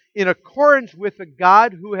God in accordance with the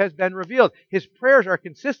God who has been revealed. His prayers are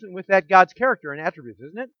consistent with that God's character and attributes,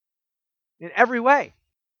 isn't it? In every way.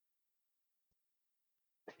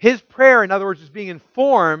 His prayer, in other words, is being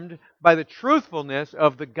informed by the truthfulness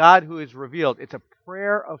of the God who is revealed. It's a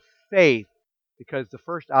prayer of faith because the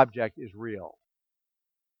first object is real.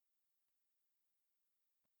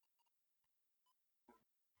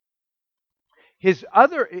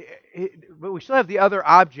 But we still have the other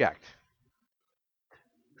object.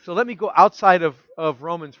 So let me go outside of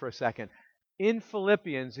Romans for a second. In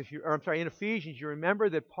Ephesians, you remember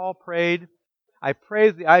that Paul prayed, I pray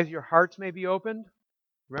that the eyes of your hearts may be opened.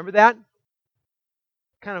 Remember that?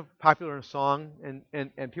 Kind of popular in a song,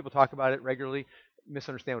 and people talk about it regularly,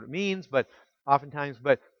 misunderstand what it means, but oftentimes.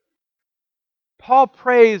 But Paul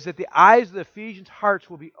prays that the eyes of the Ephesians' hearts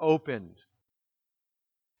will be opened.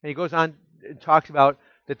 And he goes on and talks about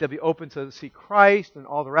that they'll be open to see Christ and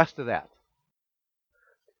all the rest of that.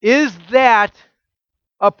 Is that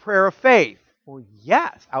a prayer of faith? Well,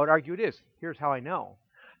 yes, I would argue it is. Here's how I know.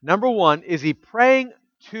 Number one, is he praying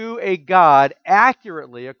to a God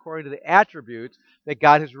accurately according to the attributes that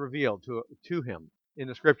God has revealed to him in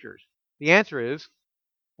the Scriptures? The answer is,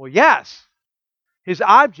 well, yes. His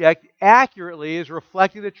object accurately is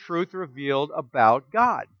reflecting the truth revealed about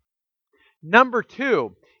God. Number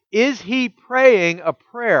two, is he praying a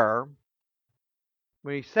prayer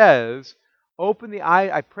when he says, open the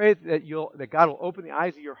eye, I pray that God will open the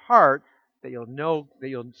eyes of your heart, that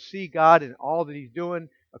you'll see God in all that he's doing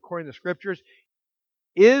according to the Scriptures.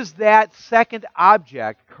 Is that second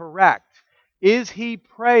object correct? Is he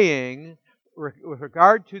praying, with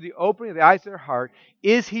regard to the opening of the eyes of their heart,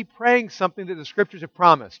 is he praying something that the Scriptures have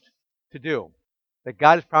promised to do? That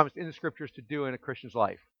God has promised in the Scriptures to do in a Christian's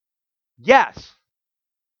life? Yes.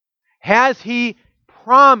 Has he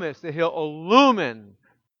promised that he'll illumine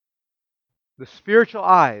the spiritual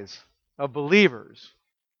eyes of believers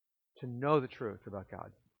to know the truth about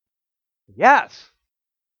God? Yes.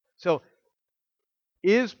 So,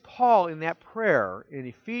 is Paul in that prayer in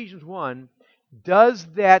Ephesians 1, does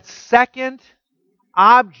that second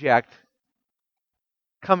object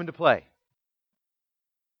come into play?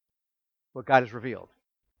 What God has revealed?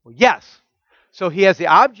 Well, yes. So he has the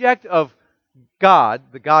object of God,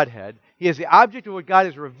 the Godhead. He has the object of what God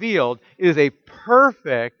has revealed. It is a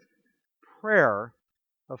perfect prayer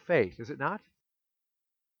of faith, is it not?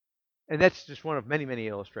 And that's just one of many, many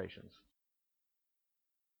illustrations.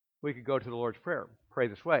 We could go to the Lord's Prayer. Pray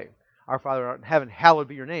this way. Our Father art in heaven, hallowed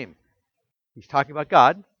be your name. He's talking about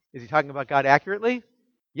God. Is he talking about God accurately?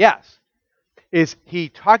 Yes. Is he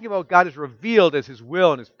talking about what God is revealed as his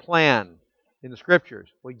will and his plan in the Scriptures?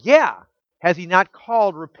 Well, yeah. Has he not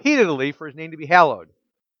called repeatedly for his name to be hallowed?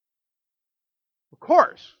 Of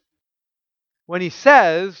course. When he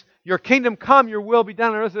says, your kingdom come, your will be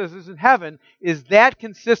done on earth as it is in heaven, is that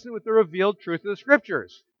consistent with the revealed truth of the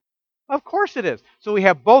Scriptures? Of course it is. So we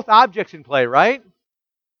have both objects in play, right?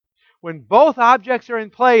 When both objects are in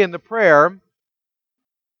play in the prayer,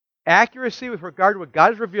 accuracy with regard to what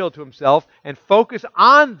God has revealed to himself and focus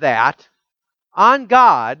on that, on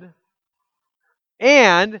God,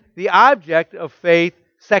 and the object of faith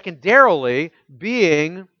secondarily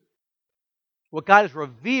being what God has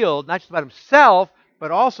revealed, not just about himself,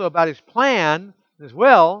 but also about his plan, his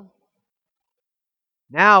will.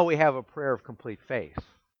 Now we have a prayer of complete faith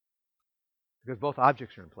because both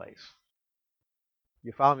objects are in place.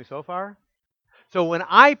 You follow me so far? So when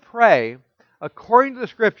I pray, according to the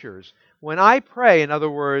Scriptures, when I pray, in other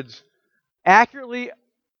words, accurately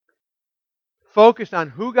focused on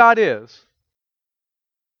who God is,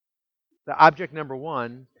 the object number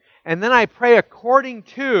one, and then I pray according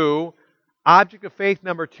to object of faith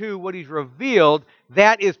number two, what he's revealed,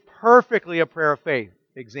 that is perfectly a prayer of faith.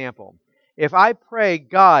 Example, if I pray,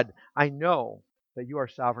 God, I know that you are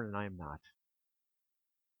sovereign and I am not.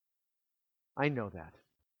 I know that.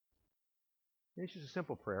 It's just a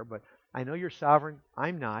simple prayer, but I know you're sovereign,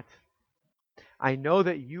 I'm not. I know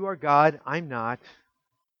that you are God, I'm not.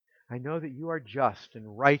 I know that you are just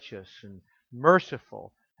and righteous and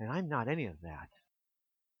merciful, and I'm not any of that.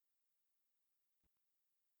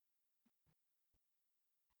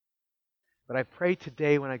 But I pray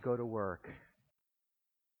today when I go to work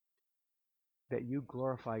that you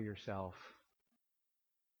glorify yourself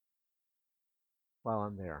while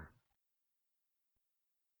I'm there.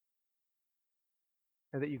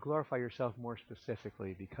 And that you glorify yourself more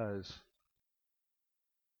specifically because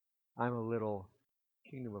I'm a little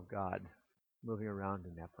kingdom of God moving around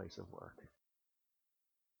in that place of work.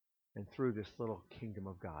 And through this little kingdom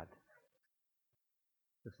of God,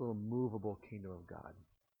 this little movable kingdom of God,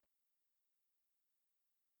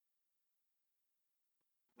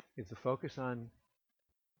 is the focus on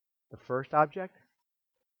the first object?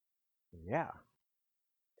 Yeah.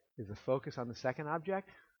 Is the focus on the second object?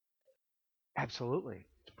 Absolutely.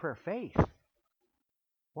 It's prayer of faith.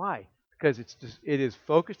 Why? Because it is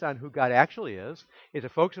focused on who God actually is. It's a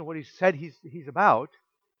focus on what he said he's about.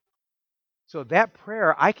 So that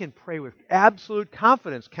prayer I can pray with absolute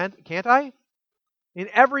confidence, can't I? In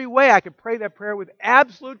every way I can pray that prayer with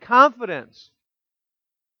absolute confidence.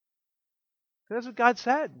 That's what God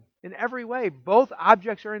said. In every way, both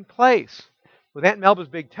objects are in place. With Aunt Melba's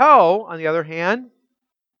big toe, on the other hand,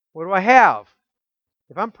 what do I have?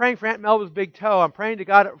 If I'm praying for Aunt Melba's big toe, I'm praying to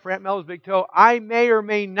God for Aunt Melba's big toe, I may or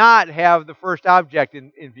may not have the first object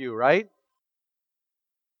in view, right?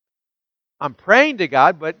 I'm praying to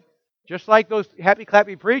God, but just like those happy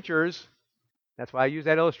clappy preachers, that's why I use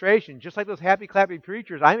that illustration, just like those happy clappy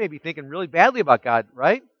preachers, I may be thinking really badly about God,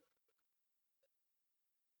 right?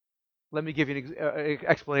 Let me give you an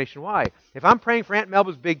explanation why. If I'm praying for Aunt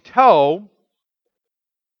Melba's big toe,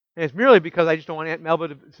 and it's merely because I just don't want Aunt Melba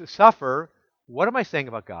to suffer, what am I saying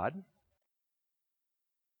about God?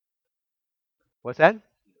 What's that?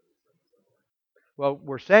 Well,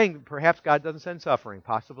 we're saying perhaps God doesn't send suffering.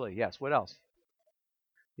 Possibly, yes. What else?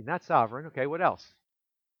 He's not sovereign. Okay, what else?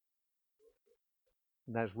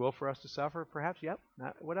 Isn't that his will for us to suffer? Perhaps, yep.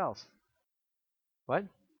 What else? What?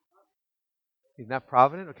 He's not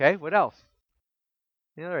provident. Okay, what else?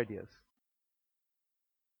 Any other ideas?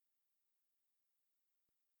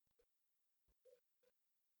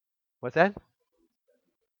 What's that?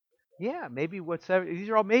 Yeah, maybe these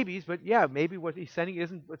are all maybes, but yeah, maybe what he's sending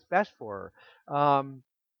isn't what's best for her.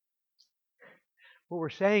 What we're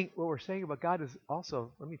saying about God is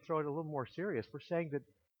also, let me throw it a little more serious. We're saying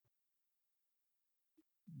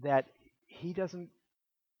that he doesn't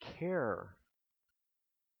care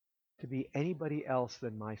to be anybody else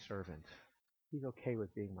than my servant. He's okay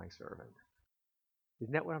with being my servant.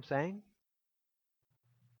 Isn't that what I'm saying?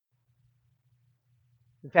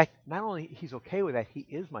 In fact, not only he's okay with that, he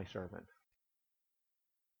is my servant.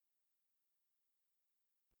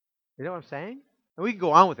 You know what I'm saying? And we can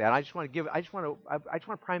go on with that. I just want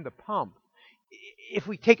to prime the pump. If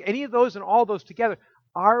we take any of those and all those together,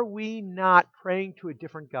 are we not praying to a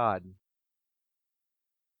different God?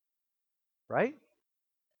 Right?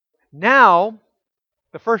 Now,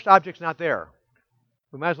 the first object's not there.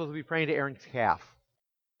 We might as well be praying to Aaron's calf,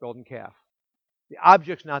 golden calf. The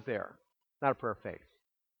object's not there. It's not a prayer of faith.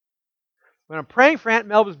 When I'm praying for Aunt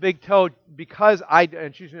Melba's big toe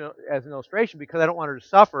and she's as an illustration, because I don't want her to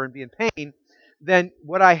suffer and be in pain, then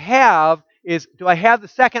what I have is, do I have the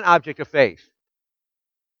second object of faith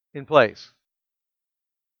in place?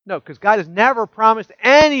 No, because God has never promised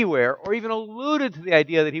anywhere or even alluded to the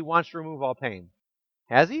idea that he wants to remove all pain.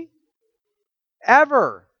 Has he?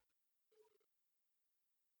 Ever.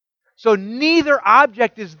 So neither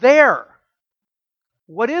object is there.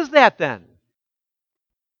 What is that then?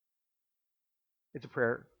 It's a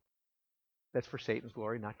prayer that's for Satan's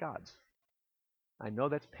glory, not God's. I know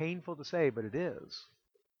that's painful to say, but it is.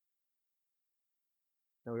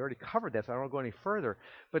 Now, we already covered that, so I don't want to go any further.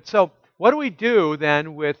 But so, what do we do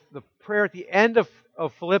then with the prayer at the end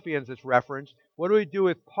of Philippians that's referenced? What do we do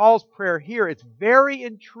with Paul's prayer here? It's very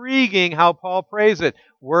intriguing how Paul prays it.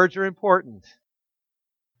 Words are important.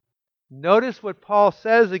 Notice what Paul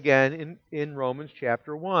says again in Romans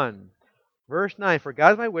chapter 1. Verse 9, "For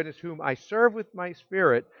God is my witness, whom I serve with my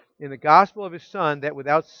spirit in the gospel of his Son, that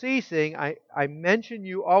without ceasing I mention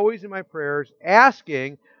you always in my prayers,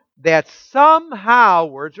 asking that somehow,"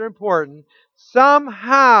 words are important,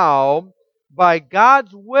 "somehow, by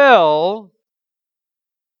God's will,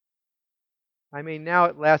 I may now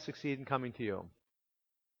at last succeed in coming to you."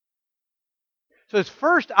 So his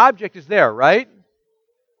first object is there, right?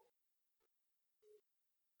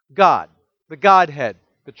 God, the Godhead,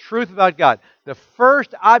 the truth about God. The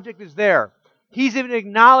first object is there. He's even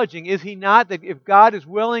acknowledging, is he not, that if God is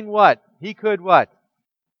willing, what? He could what?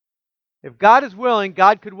 If God is willing,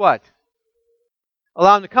 God could what?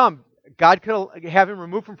 Allow him to come. God could have him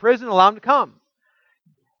removed from prison, allow him to come.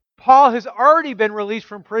 Paul has already been released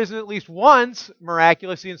from prison at least once,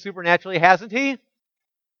 miraculously and supernaturally, hasn't he?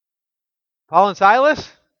 Paul and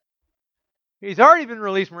Silas? He's already been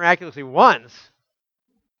released miraculously once.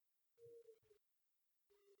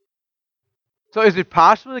 So is it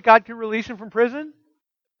possible that God could release him from prison?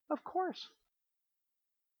 Of course.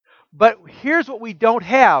 But here's what we don't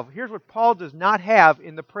have. Here's what Paul does not have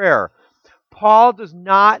in the prayer. Paul does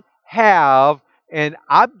not have an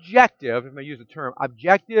objective, if I use the term,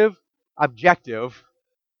 objective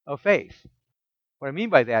of faith. What I mean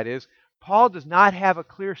by that is, Paul does not have a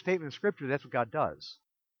clear statement in Scripture that's what God does.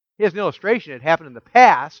 He has an illustration. It happened in the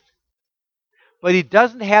past. But he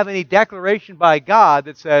doesn't have any declaration by God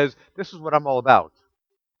that says, this is what I'm all about.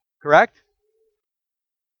 Correct?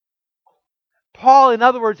 Paul, in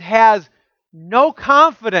other words, has no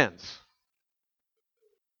confidence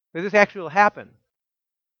that this actually will happen.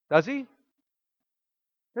 Does he?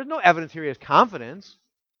 There's no evidence here he has confidence.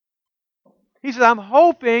 He says, I'm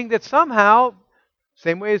hoping that somehow,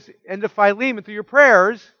 same way as end of Philemon through your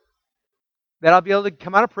prayers, that I'll be able to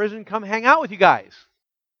come out of prison and come hang out with you guys.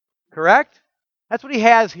 Correct? That's what he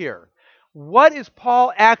has here. What is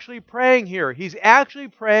Paul actually praying here? He's actually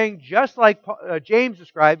praying just like James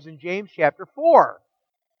describes in James chapter 4.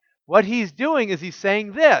 What he's doing is he's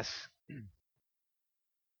saying this.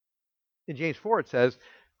 In James 4 it says,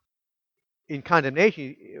 in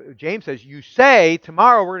condemnation, James says, you say,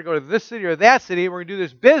 tomorrow we're going to go to this city or that city, and we're going to do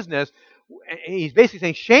this business. And he's basically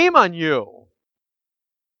saying, shame on you.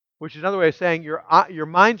 Which is another way of saying your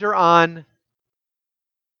minds are on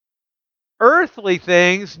earthly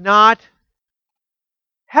things, not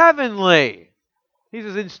heavenly. He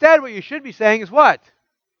says, instead what you should be saying is what?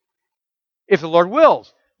 If the Lord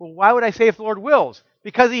wills. Well, why would I say if the Lord wills?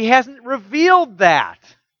 Because he hasn't revealed that.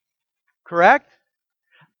 Correct?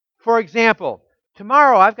 For example,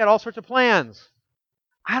 tomorrow I've got all sorts of plans.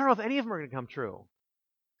 I don't know if any of them are going to come true.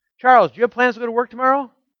 Charles, do you have plans to go to work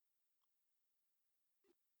tomorrow?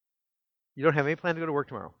 You don't have any plan to go to work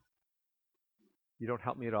tomorrow. You don't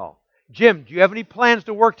help me at all. Jim, do you have any plans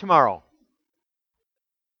to work tomorrow?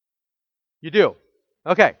 You do.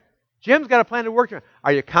 Okay. Jim's got a plan to work tomorrow.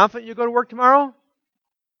 Are you confident you'll go to work tomorrow?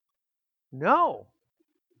 No.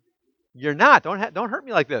 You're not. Don't hurt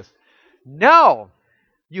me like this. No.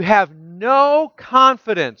 You have no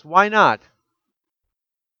confidence. Why not?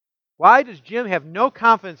 Why does Jim have no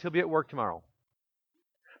confidence he'll be at work tomorrow?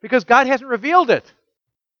 Because God hasn't revealed it.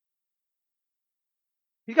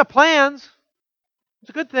 He's got plans. It's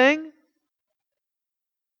a good thing.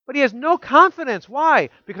 But he has no confidence. Why?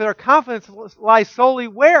 Because our confidence lies solely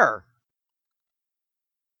where?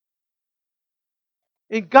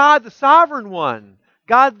 In God, the sovereign one.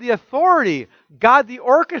 God, the authority. God, the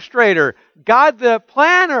orchestrator. God, the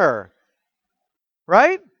planner.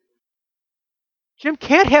 Right? Jim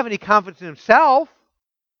can't have any confidence in himself.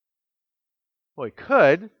 Well, he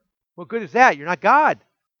could. What good is that? You're not God.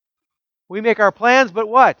 We make our plans, but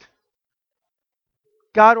what?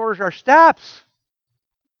 God orders our steps.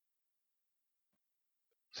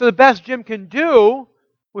 So the best Jim can do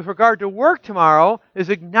with regard to work tomorrow is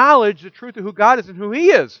acknowledge the truth of who God is and who he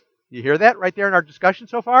is. You hear that right there in our discussion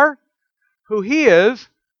so far? Who he is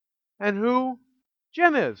and who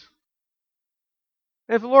Jim is.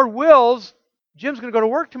 And if the Lord wills, Jim's going to go to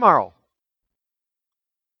work tomorrow.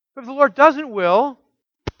 But if the Lord doesn't will,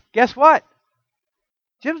 guess what?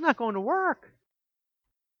 Jim's not going to work.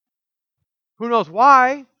 Who knows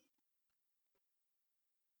why?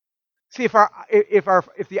 See, if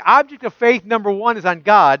the object of faith number one is on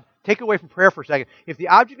God, take away from prayer for a second. If the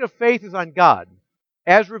object of faith is on God,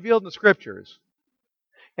 as revealed in the Scriptures,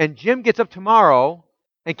 and Jim gets up tomorrow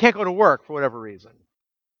and can't go to work for whatever reason,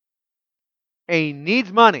 and he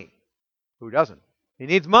needs money, who doesn't? He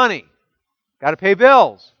needs money. Got to pay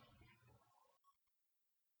bills.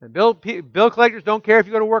 And bill collectors don't care if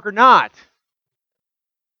you go to work or not.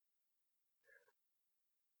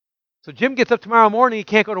 So Jim gets up tomorrow morning, he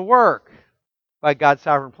can't go to work by God's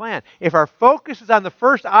sovereign plan. If our focus is on the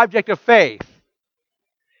first object of faith,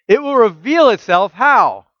 it will reveal itself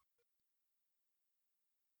how?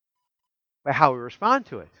 By how we respond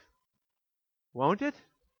to it. Won't it?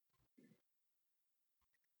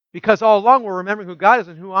 Because all along we're remembering who God is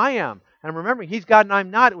and who I am. And I'm remembering He's God and I'm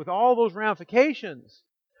not, with all those ramifications.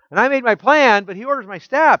 And I made my plan, but He orders my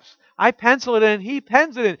steps. I pencil it in, He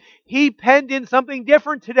pens it in. He penned in something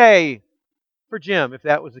different today for Jim, if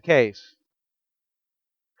that was the case.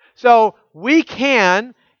 So we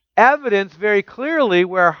can evidence very clearly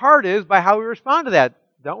where our heart is by how we respond to that,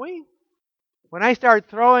 don't we? When I start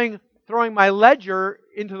throwing my ledger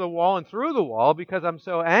into the wall and through the wall because I'm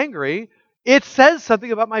so angry, it says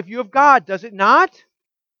something about my view of God, does it not?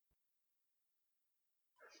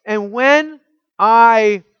 And when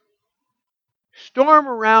I storm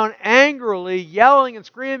around angrily, yelling and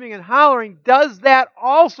screaming and hollering, does that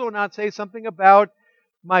also not say something about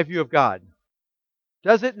my view of God?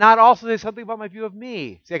 Does it not also say something about my view of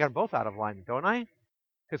me? See, I got them both out of alignment, don't I?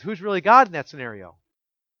 Because who's really God in that scenario?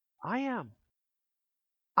 I am.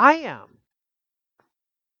 I am.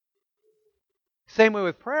 Same way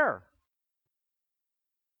with prayer.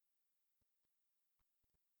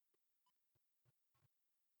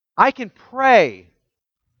 I can pray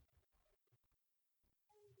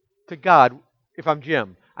to God if I'm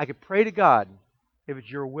Jim. I could pray to God if it's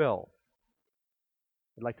your will.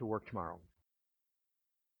 I'd like to work tomorrow.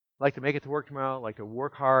 I'd like to make it to work tomorrow. I'd like to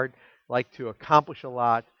work hard. I'd like to accomplish a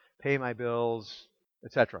lot, pay my bills,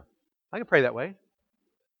 etc. I can pray that way.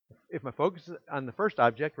 If my focus is on the first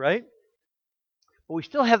object, right? But we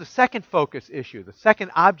still have the second focus issue, the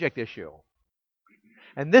second object issue.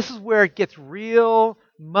 And this is where it gets real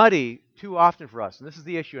muddy too often for us. And this is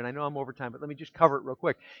the issue, and I know I'm over time, but let me just cover it real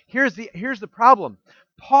quick. Here's the problem.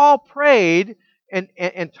 Paul prayed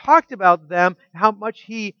and talked about them, how much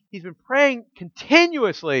he's been praying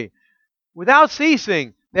continuously, without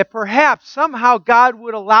ceasing, that perhaps somehow God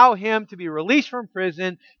would allow him to be released from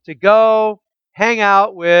prison to go hang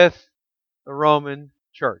out with the Roman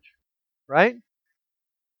church. Right?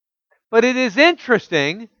 But it is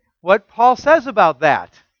interesting what Paul says about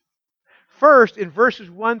that. First, in verses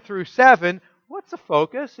 1 through 7, what's the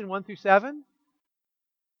focus in 1 through 7?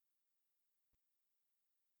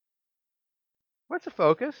 What's the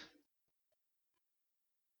focus?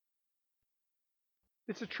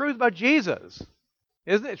 It's the truth about Jesus,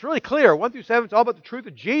 isn't it? It's really clear. 1 through 7, it's all about the truth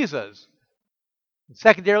of Jesus. And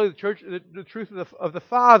secondarily, the truth of the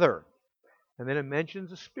Father. And then it mentions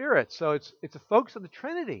the Spirit. So it's a focus on the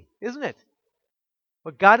Trinity, isn't it?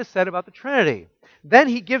 What God has said about the Trinity. Then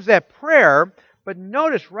he gives that prayer, but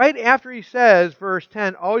notice right after he says, verse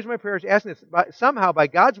 10, always my prayer is asking this, somehow by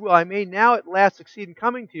God's will I may now at last succeed in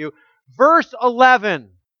coming to you. Verse 11,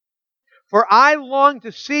 for I long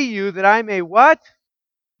to see you that I may what?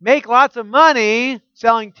 Make lots of money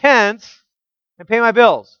selling tents and pay my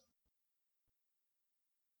bills. Is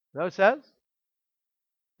that what it says?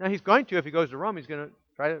 Now he's going to, if he goes to Rome, he's going to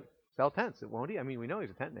try to sell tents, won't he? I mean, we know he's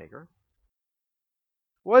a tent maker.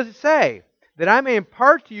 What does it say? That I may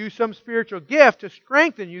impart to you some spiritual gift to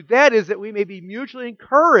strengthen you. That is, that we may be mutually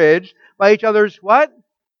encouraged by each other's what?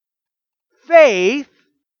 Faith,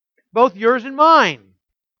 both yours and mine.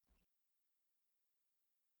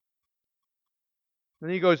 And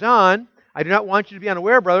then he goes on, I do not want you to be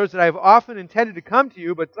unaware, brothers, that I have often intended to come to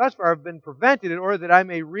you, but thus far have been prevented in order that I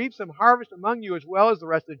may reap some harvest among you as well as the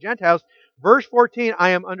rest of the Gentiles. Verse 14,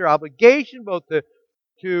 I am under obligation both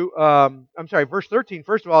verse 13,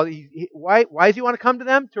 first of all, why does he want to come to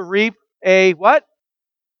them? To reap a what?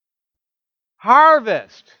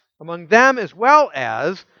 Harvest among them as well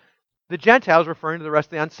as the Gentiles, referring to the rest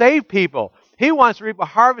of the unsaved people. He wants to reap a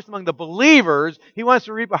harvest among the believers. He wants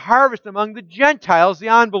to reap a harvest among the Gentiles, the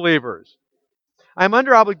unbelievers. I am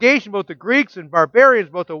under obligation both to Greeks and barbarians,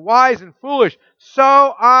 both to wise and foolish. So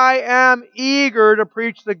I am eager to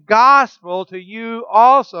preach the gospel to you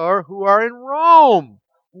also who are in Rome.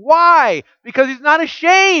 Why? Because he's not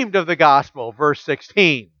ashamed of the gospel, verse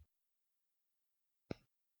 16.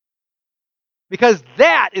 Because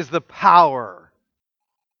that is the power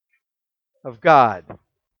of God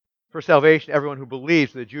for salvation, everyone who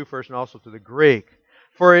believes, to the Jew first and also to the Greek.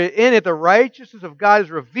 For in it the righteousness of God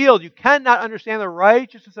is revealed. You cannot understand the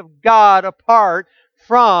righteousness of God apart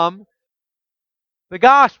from the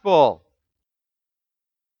gospel.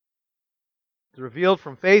 It's revealed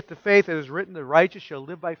from faith to faith. It is written, the righteous shall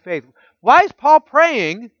live by faith. Why is Paul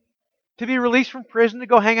praying to be released from prison to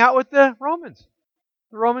go hang out with the Romans?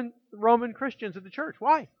 The Roman Christians of the church.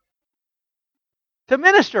 Why? To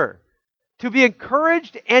minister. To be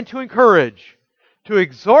encouraged and to encourage. To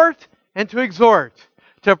exhort and to exhort.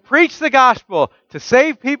 To preach the gospel. To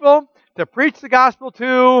save people. To preach the gospel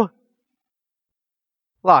to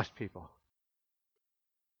lost people.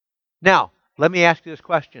 Now, let me ask you this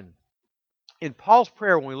question. In Paul's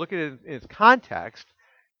prayer, when we look at it in its context,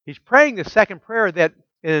 he's praying the second prayer that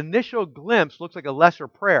an initial glimpse looks like a lesser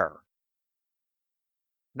prayer.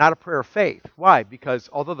 Not a prayer of faith. Why? Because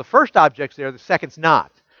although the first object's there, the second's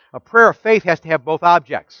not. A prayer of faith has to have both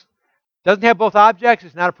objects. Doesn't have both objects,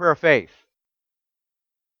 it's not a prayer of faith.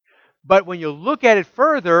 But when you look at it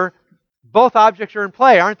further, both objects are in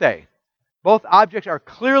play, aren't they? Both objects are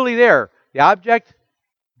clearly there. The object,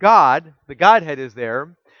 God, the Godhead is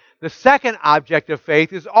there. The second object of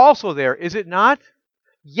faith is also there, is it not?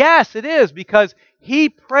 Yes, it is, because he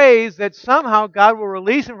prays that somehow God will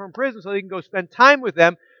release him from prison so he can go spend time with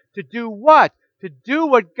them to do what? To do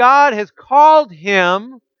what God has called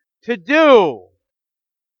him to do.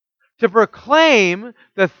 To proclaim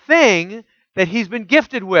the thing that he's been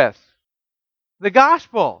gifted with, the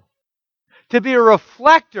gospel. To be a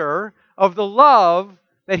reflector of the love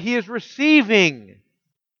that he is receiving.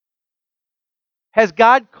 Has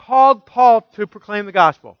God called Paul to proclaim the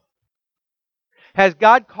gospel? Has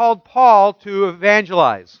God called Paul to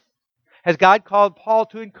evangelize? Has God called Paul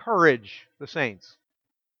to encourage the saints?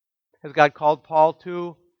 Has God called Paul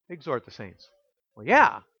to exhort the saints? Well,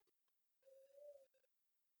 yeah.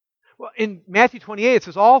 Well, in Matthew 28, it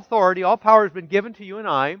says, all authority, all power has been given to you and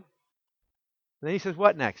I. And then he says,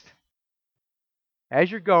 what next?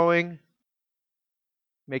 As you're going,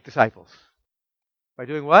 make disciples. By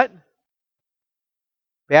doing what?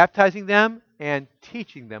 Baptizing them and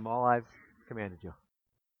teaching them all I've commanded you.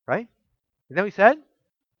 Right? Isn't that what he said?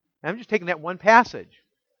 I'm just taking that one passage.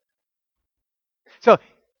 So,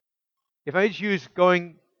 if I just use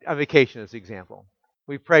going on vacation as an example,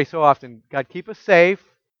 we pray so often, God, keep us safe,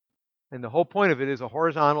 and the whole point of it is a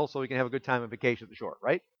horizontal so we can have a good time on vacation at the shore,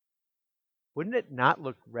 right? Wouldn't it not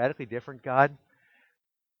look radically different, God?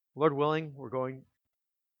 Lord willing, we're going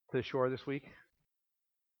to the shore this week.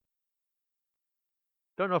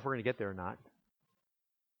 Don't know if we're going to get there or not.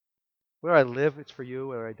 Where I live, it's for you.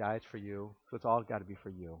 Where I die, it's for you. So it's all got to be for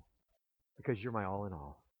you. Because you're my all in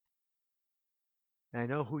all. And I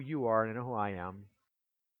know who you are, and I know who I am.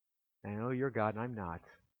 And I know you're God, and I'm not.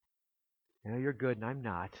 I know you're good, and I'm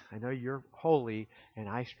not. I know you're holy, and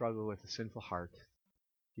I struggle with a sinful heart.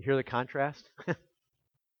 You hear the contrast?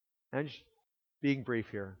 I'm just being brief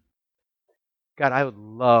here. God, I would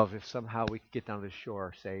love if somehow we could get down to the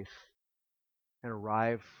shore safe and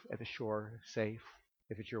arrive at the shore safe,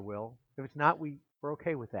 if it's your will. If it's not, we're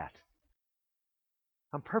okay with that.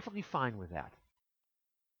 I'm perfectly fine with that.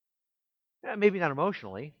 Maybe not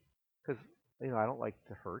emotionally, because I don't like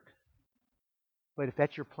to hurt. But if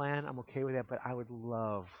that's your plan, I'm okay with that. But I would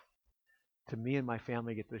love to me and my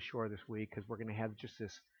family get to the shore this week, because we're going to have just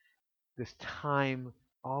this time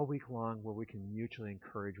all week long where we can mutually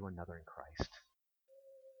encourage one another in Christ.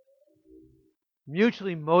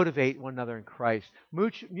 Mutually motivate one another in Christ.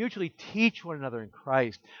 Mutually teach one another in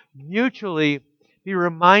Christ. Mutually be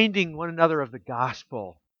reminding one another of the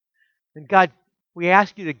gospel. And God, we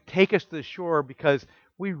ask you to take us to the shore because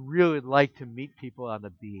we really would like to meet people on the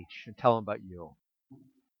beach and tell them about you.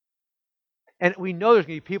 And we know there's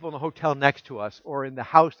going to be people in the hotel next to us or in the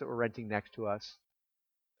house that we're renting next to us.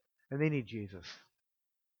 And they need Jesus.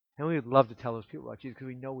 And we would love to tell those people about Jesus because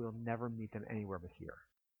we know we'll never meet them anywhere but here.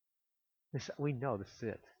 We know this is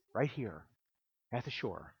it. Right here at the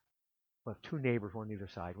shore. We'll have two neighbors, one on either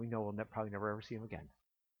side. We know we'll probably never ever see them again.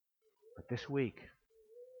 But this week,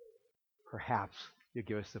 perhaps you'll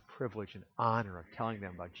give us the privilege and honor of telling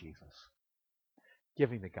them about Jesus.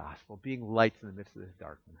 Giving the gospel. Being lights in the midst of this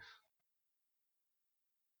darkness.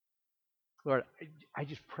 Lord, I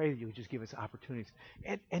just pray that you would just give us opportunities.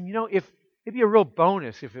 And if it'd be a real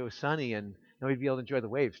bonus if it was sunny and we'd be able to enjoy the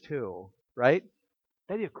waves too, right?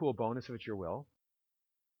 That'd be a cool bonus if it's your will.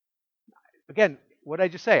 Again, what did I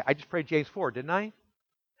just say? I just prayed James 4, didn't I?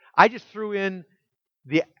 I just threw in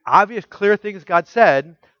the obvious, clear things God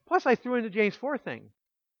said, plus I threw in the James 4 thing.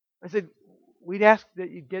 I said, we'd ask that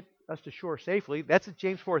you get us to shore safely. That's a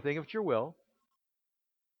James 4 thing, if it's your will.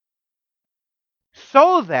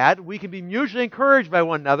 So that we can be mutually encouraged by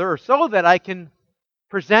one another, or so that I can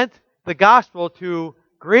present the gospel to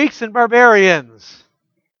Greeks and barbarians.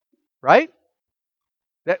 Right?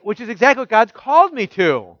 Which is exactly what God's called me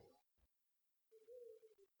to.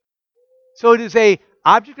 So it is a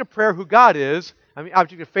object of prayer who God is.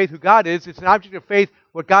 Object of faith who God is. It's an object of faith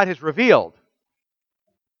what God has revealed.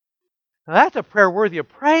 Now that's a prayer worthy of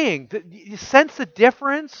praying. Do you sense the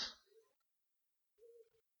difference?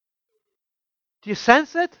 Do you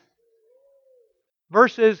sense it?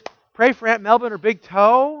 Versus pray for Aunt Melba and her big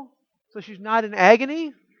toe so she's not in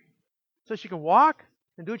agony, so she can walk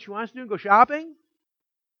and do what she wants to do and go shopping.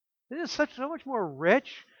 This is so much more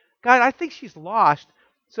rich. God, I think she's lost.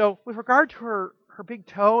 So with regard to her big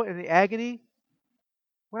toe and the agony,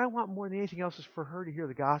 what I want more than anything else is for her to hear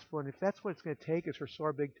the gospel. And if that's what it's going to take is her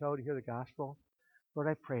sore big toe to hear the gospel, Lord,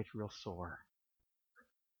 I pray it's real sore.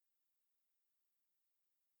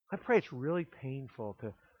 I pray it's really painful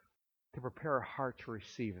to prepare her heart to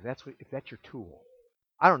receive. If that's your tool.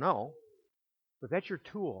 I don't know. But if that's your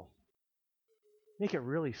tool, make it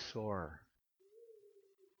really sore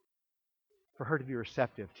for her to be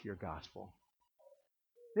receptive to your gospel.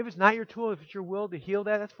 If it's not your tool, if it's your will to heal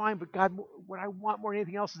that, that's fine. But God, what I want more than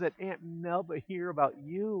anything else is that Aunt Melba hear about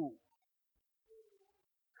you.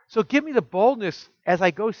 So give me the boldness as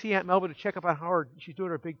I go see Aunt Melba to check up on how she's doing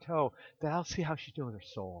her big toe, that I'll see how she's doing her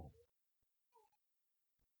soul.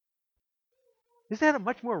 Isn't that a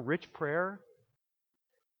much more rich prayer?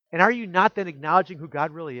 And are you not then acknowledging who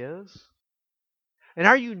God really is? And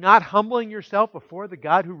are you not humbling yourself before the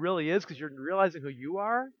God who really is because you're realizing who you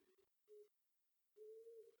are?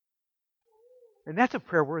 And that's a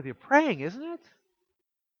prayer worthy of praying, isn't it?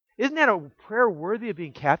 Isn't that a prayer worthy of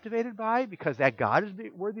being captivated by? Because that God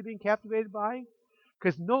is worthy of being captivated by?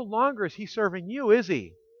 Because no longer is He serving you, is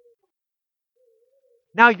He?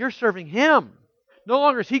 Now you're serving Him. No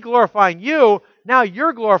longer is He glorifying you. Now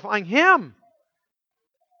you're glorifying Him.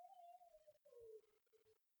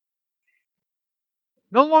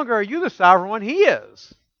 No longer are you the sovereign one, He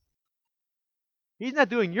is. He's not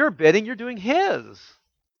doing your bidding, you're doing His.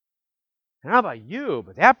 I don't know about you,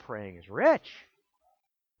 but that praying is rich.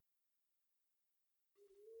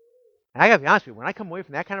 And I got to be honest with you, when I come away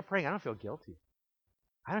from that kind of praying, I don't feel guilty.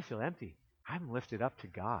 I don't feel empty. I'm lifted up to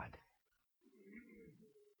God.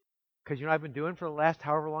 Because you know what I've been doing for the last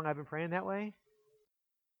however long I've been praying that way?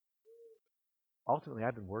 Ultimately,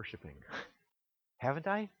 I've been worshiping. Haven't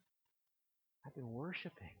I? I've been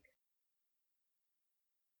worshiping.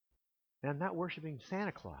 And I'm not worshiping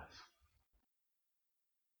Santa Claus.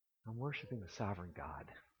 I'm worshiping the sovereign God.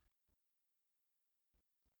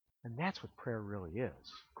 And that's what prayer really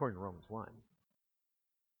is, according to Romans 1.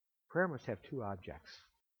 Prayer must have two objects.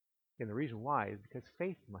 And the reason why is because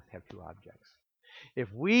faith must have two objects.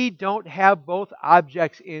 If we don't have both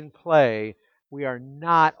objects in play, we are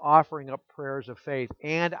not offering up prayers of faith.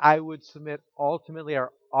 And I would submit, ultimately,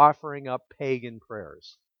 are offering up pagan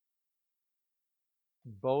prayers.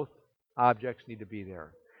 Both objects need to be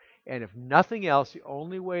there. And if nothing else, the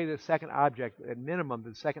only way the second object, at minimum,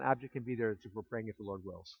 the second object can be there is if we're praying if the Lord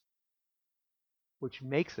wills. Which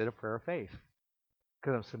makes it a prayer of faith.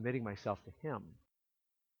 Because I'm submitting myself to Him.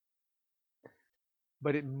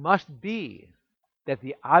 But it must be that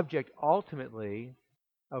the object ultimately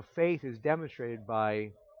of faith is demonstrated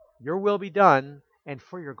by your will be done and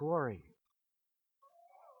for your glory.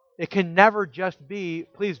 It can never just be,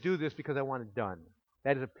 please do this because I want it done.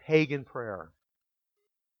 That is a pagan prayer.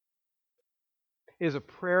 It is a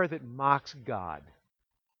prayer that mocks God.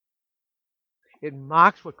 It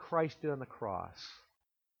mocks what Christ did on the cross.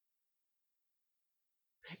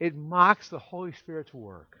 It mocks the Holy Spirit's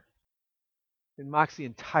work. It mocks the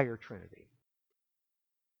entire Trinity.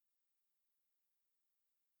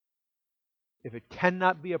 If it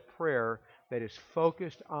cannot be a prayer that is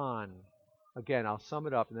focused on, again, I'll sum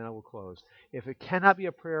it up and then I will close. If it cannot be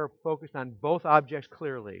a prayer focused on both objects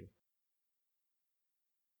clearly,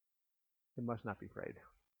 it must not be prayed.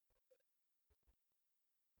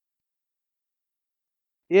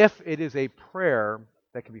 If it is a prayer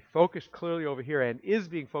that can be focused clearly over here and is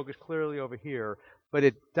being focused clearly over here, but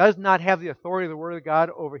it does not have the authority of the Word of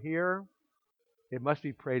God over here, it must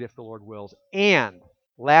be prayed if the Lord wills. And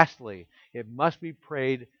lastly, it must be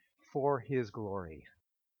prayed for His glory.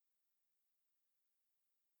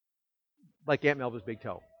 Like Aunt Melba's big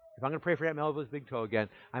toe. If I'm going to pray for Aunt Melba's big toe again,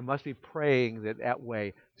 I must be praying that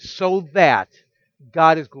way so that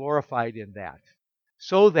God is glorified in that.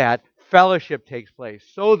 So that fellowship takes place.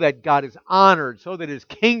 So that God is honored. So that His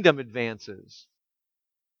kingdom advances.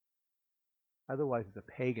 Otherwise, it's a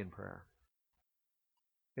pagan prayer.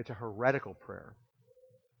 It's a heretical prayer.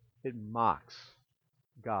 It mocks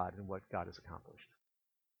God and what God has accomplished.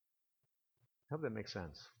 I hope that makes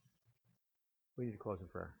sense. We need to close in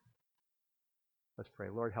prayer. Let's pray.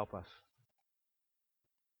 Lord, help us.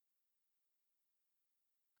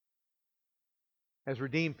 As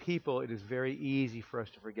redeemed people, it is very easy for us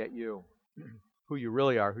to forget you, who you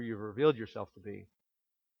really are, who you've revealed yourself to be.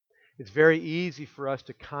 It's very easy for us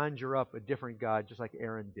to conjure up a different God, just like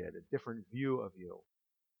Aaron did, a different view of you.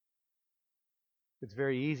 It's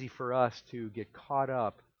very easy for us to get caught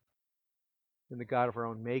up in the God of our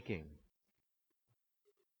own making.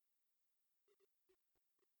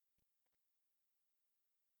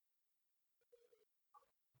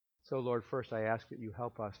 So, Lord, first I ask that you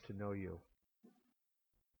help us to know you,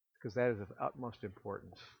 because that is of utmost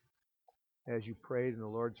importance. As you prayed in the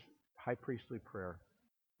Lord's high priestly prayer,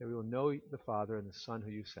 that we will know the Father and the Son who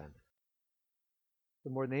you sent.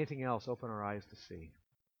 But more than anything else, open our eyes to see.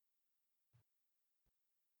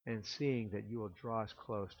 And seeing that you will draw us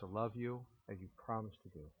close to love you as you promised to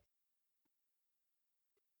do.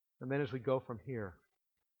 And then as we go from here,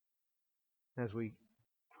 as we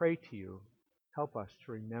pray to you, help us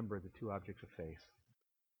to remember the two objects of faith.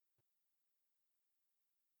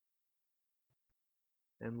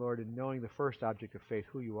 And Lord, in knowing the first object of faith,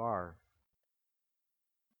 who you are,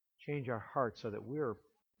 change our hearts so that we're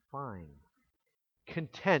fine,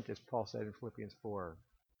 content, as Paul said in Philippians 4,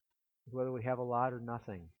 whether we have a lot or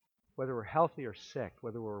nothing, whether we're healthy or sick,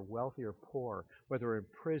 whether we're wealthy or poor, whether we're in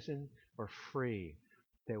prison or free,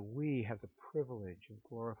 that we have the privilege of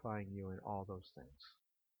glorifying you in all those things.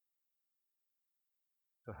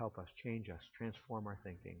 So help us, change us, transform our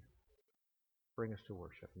thinking, bring us to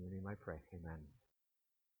worship. In your name I pray. Amen.